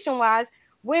communication wise,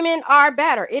 women are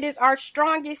better. It is our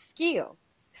strongest skill.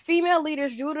 Female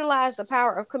leaders utilize the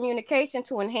power of communication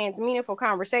to enhance meaningful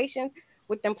conversations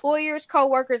with employers,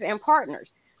 coworkers, and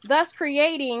partners, thus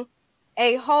creating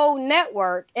a whole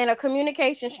network and a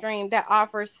communication stream that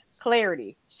offers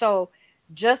clarity. So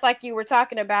just like you were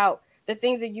talking about, the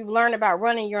things that you've learned about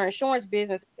running your insurance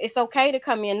business, it's okay to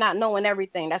come in not knowing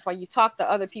everything. That's why you talk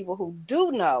to other people who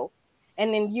do know,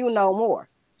 and then you know more.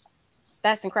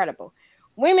 That's incredible.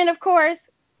 Women, of course,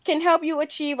 can help you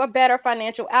achieve a better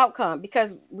financial outcome,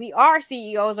 because we are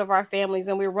CEOs of our families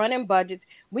and we're running budgets.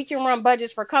 We can run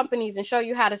budgets for companies and show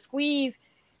you how to squeeze,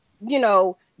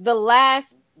 the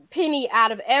last penny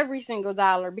out of every single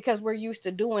dollar, because we're used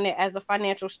to doing it as the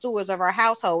financial stewards of our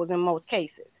households in most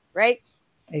cases, right?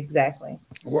 Exactly.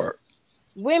 Work.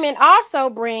 Women also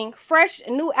bring fresh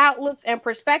new outlooks and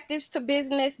perspectives to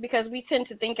business, because we tend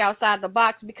to think outside the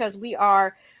box, because we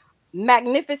are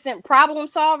magnificent problem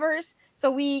solvers. So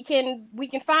we can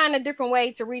find a different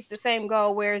way to reach the same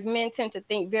goal, whereas men tend to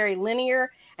think very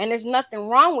linear, and there's nothing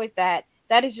wrong with that.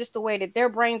 That is just the way that their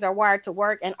brains are wired to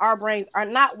work, and our brains are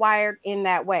not wired in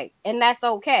that way. And that's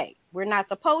okay. We're not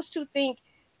supposed to think,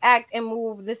 act, and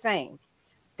move the same.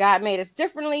 God made us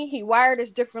differently. He wired us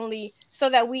differently so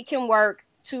that we can work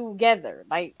together.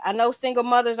 Like, I know single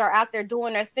mothers are out there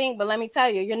doing their thing, but let me tell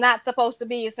you, you're not supposed to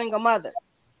be a single mother.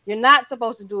 You're not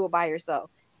supposed to do it by yourself.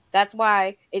 That's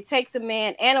why it takes a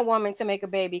man and a woman to make a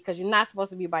baby, because you're not supposed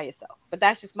to be by yourself. But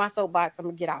that's just my soapbox. I'm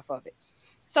going to get off of it.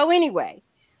 So anyway,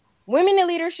 women in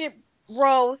leadership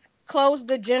roles close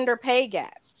the gender pay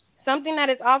gap. Something that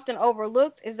is often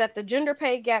overlooked is that the gender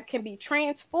pay gap can be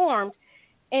transformed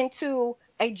into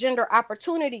a gender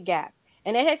opportunity gap.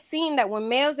 And it has seen that when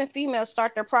males and females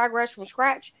start their progress from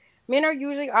scratch, men are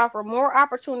usually offered more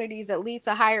opportunities that lead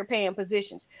to higher paying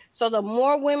positions. So the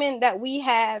more women that we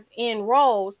have in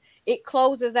roles, it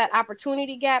closes that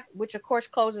opportunity gap, which of course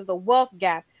closes the wealth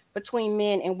gap between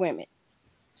men and women.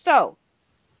 So,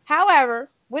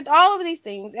 however, with all of these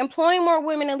things, employing more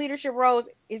women in leadership roles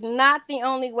is not the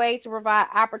only way to provide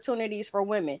opportunities for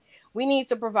women. We need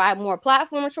to provide more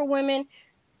platforms for women,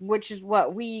 which is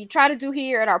what we try to do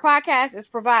here at our podcast, is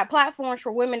provide platforms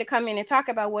for women to come in and talk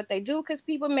about what they do, because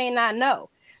people may not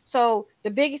know. So the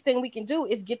biggest thing we can do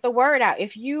is get the word out.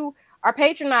 If you are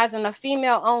patronizing a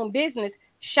female-owned business,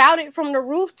 shout it from the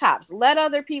rooftops. Let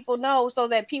other people know, so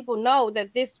that people know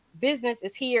that this business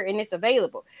is here and it's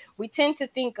available. We tend to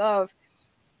think of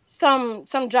some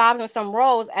jobs and some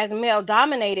roles as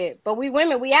male-dominated, but we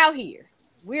women, we out here.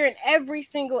 We're in every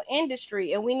single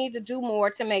industry, and we need to do more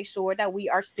to make sure that we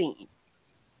are seen.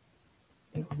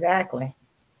 Exactly.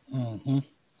 Mm-hmm.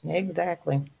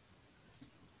 Exactly.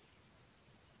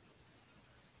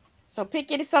 So,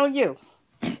 Pickett, it's on you.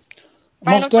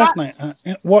 Most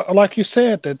definitely. Like you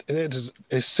said, that it is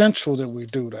essential that we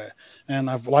do that. And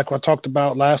like I talked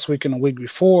about last week and the week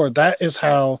before, that is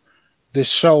how this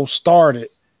show started,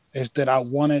 is that I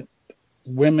wanted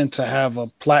women to have a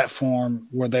platform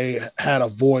where they had a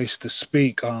voice to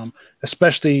speak,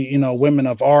 especially, women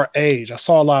of our age. I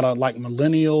saw a lot of like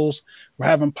millennials were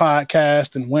having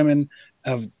podcasts, and women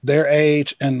of their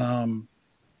age. And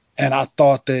I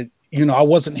thought that, I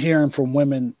wasn't hearing from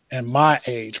women in my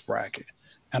age bracket,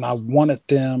 and I wanted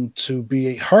them to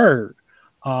be heard.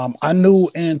 I knew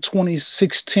in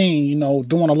 2016,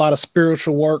 doing a lot of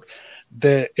spiritual work,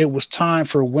 that it was time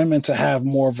for women to have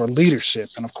more of a leadership.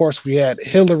 And of course, we had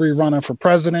Hillary running for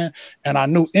president, and I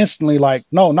knew instantly, like,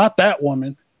 no, not that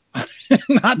woman,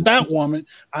 not that woman.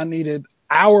 I needed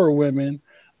our women,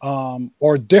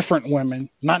 or different women,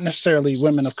 not necessarily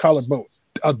women of color, but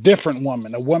a different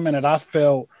woman, a woman that I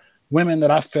felt, women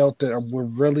that I felt that were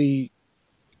really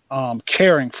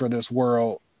caring for this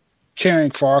world,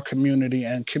 caring for our community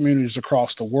and communities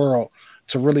across the world,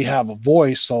 to really have a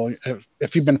voice. So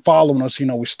if you've been following us,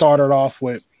 we started off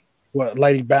with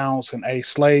Lady Bounce and A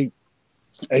Slate.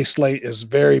 A Slate is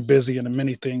very busy in the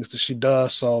many things that she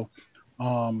does. So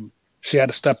she had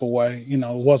to step away. It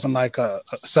wasn't like a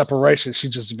separation.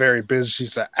 She's just very busy.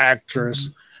 She's an actress.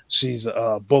 Mm-hmm. She's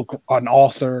an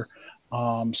author.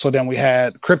 So then we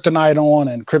had Kryptonite on,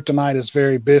 and Kryptonite is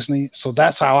very busy. So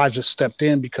that's how I just stepped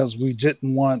in, because we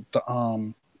didn't want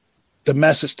the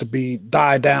message to be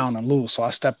die down and lose. So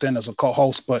I stepped in as a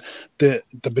co-host. But the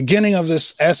beginning of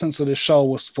this essence of the show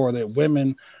was for the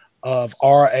women of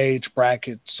our age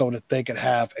bracket, so that they could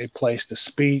have a place to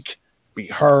speak, be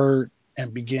heard,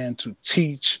 and begin to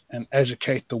teach and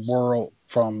educate the world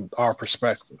from our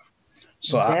perspective.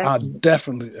 So exactly.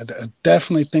 I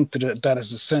definitely think that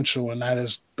is essential, and that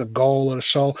is the goal of the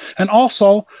show. And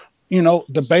also,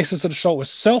 the basis of the show is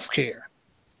self-care.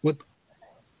 With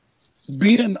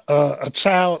being a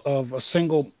child of a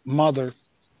single mother,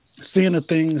 seeing the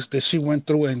things that she went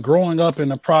through and growing up in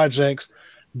the projects,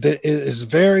 that it is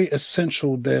very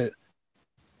essential that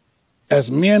as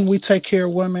men, we take care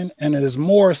of women, and it is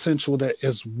more essential that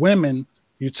as women,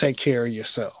 you take care of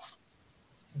yourself.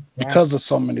 Exactly. Because of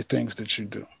so many things that you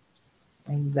do.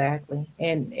 Exactly.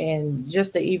 And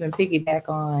just to even piggyback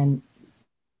on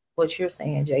what you're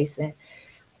saying, Jason,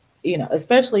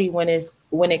 especially when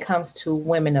it comes to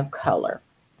women of color,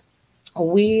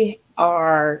 we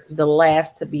are the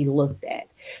last to be looked at.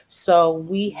 So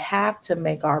we have to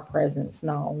make our presence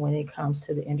known when it comes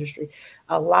to the industry.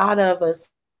 A lot of us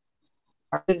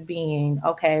are being,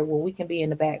 okay, well, we can be in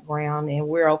the background, and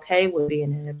we're okay with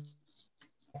being in the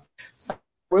background. So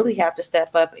really have to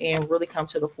step up and really come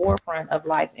to the forefront of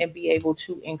life and be able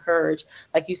to encourage,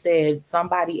 like you said,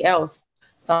 somebody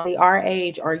our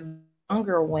age, or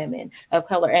younger women of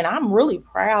color. And I'm really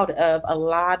proud of a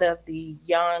lot of the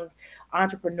young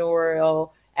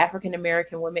entrepreneurial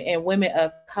African-American women and women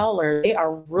of color. They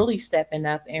are really stepping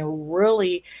up and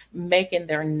really making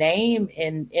their name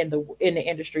in the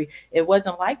industry. It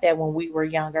wasn't like that when we were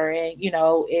younger, and in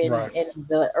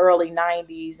the early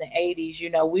 90s and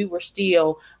 80s, we were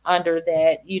still under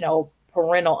that,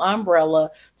 parental umbrella,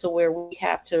 to where we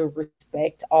have to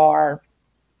respect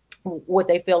what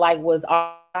they feel like was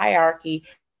our hierarchy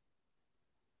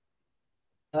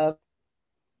of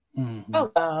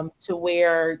to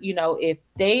where, if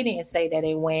they didn't say that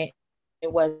it went, it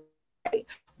was right.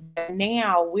 But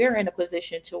now we're in a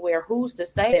position to where who's to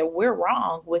say that we're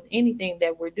wrong with anything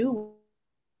that we're doing?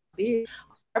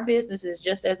 Our business is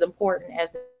just as important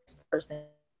as this person.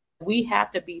 We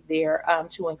have to be there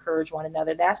to encourage one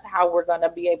another. That's how we're going to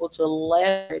be able to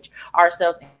leverage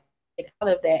ourselves out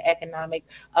of that economic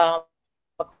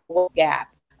gap.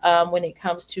 When it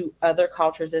comes to other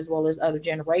cultures as well as other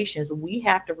generations, we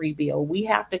have to rebuild. We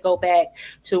have to go back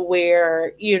to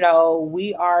where,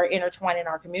 we are intertwining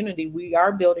our community. We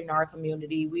are building our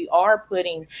community. We are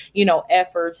putting,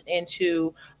 efforts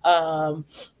into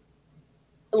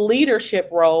leadership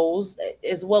roles,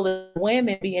 as well as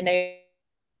women being able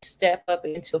to step up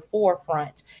into the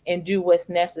forefront and do what's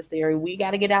necessary. We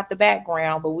got to get out the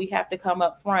background, but we have to come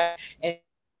up front, and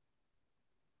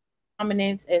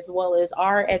dominance as well as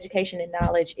our education and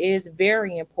knowledge is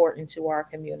very important to our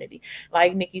community.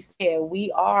 Like Nikki said,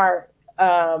 we are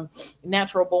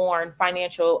natural born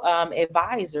financial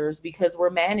advisors, because we're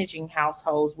managing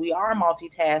households. We are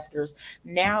multitaskers.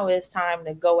 Now it's time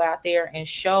to go out there and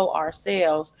show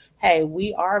ourselves, hey,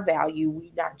 we are value.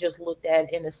 We not just looked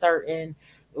at in a certain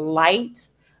light,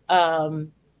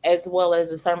 as well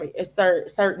as a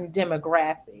certain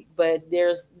demographic, but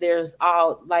there's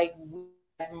all like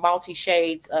multi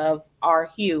shades of our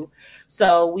hue.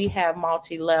 So we have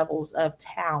multi levels of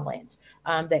talent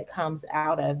that comes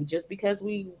out of. Just because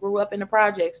we grew up in the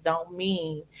projects don't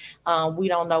mean we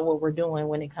don't know what we're doing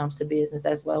when it comes to business,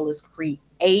 as well as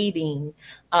creating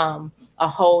a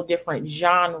whole different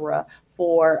genre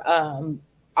for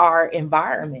our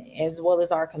environment as well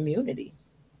as our community.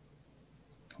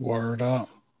 Word up.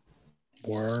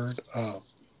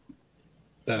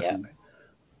 Definitely. Yep.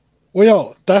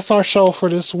 Well, that's our show for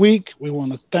this week. We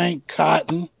want to thank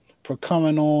Cotton for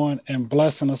coming on and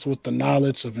blessing us with the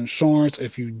knowledge of insurance.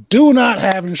 If you do not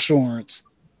have insurance,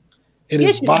 It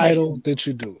is vital that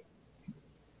you do it.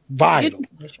 Vital. Get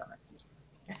your insurance.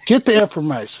 Get the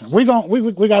information. We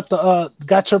got the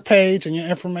got your page and your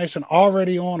information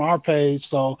already on our page.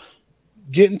 So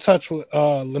get in touch with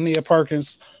Linnea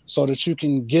Perkins so that you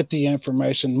can get the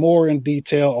information more in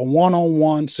detail, a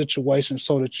one-on-one situation,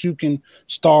 so that you can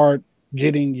start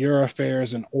getting your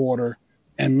affairs in order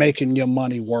and making your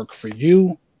money work for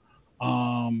you.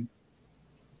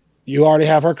 You already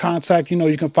have her contact.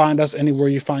 You can find us anywhere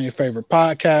you find your favorite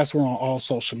podcast. We're on all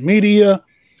social media.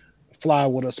 Fly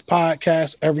With Us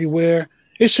podcast everywhere.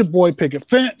 It's your boy Picket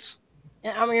Fence.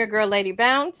 And I'm your girl, Lady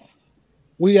Bounce.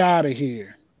 We out of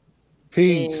here.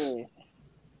 Peace.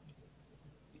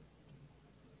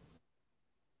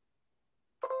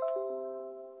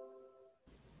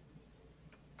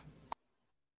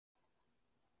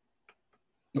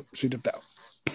 Nope, she dipped out.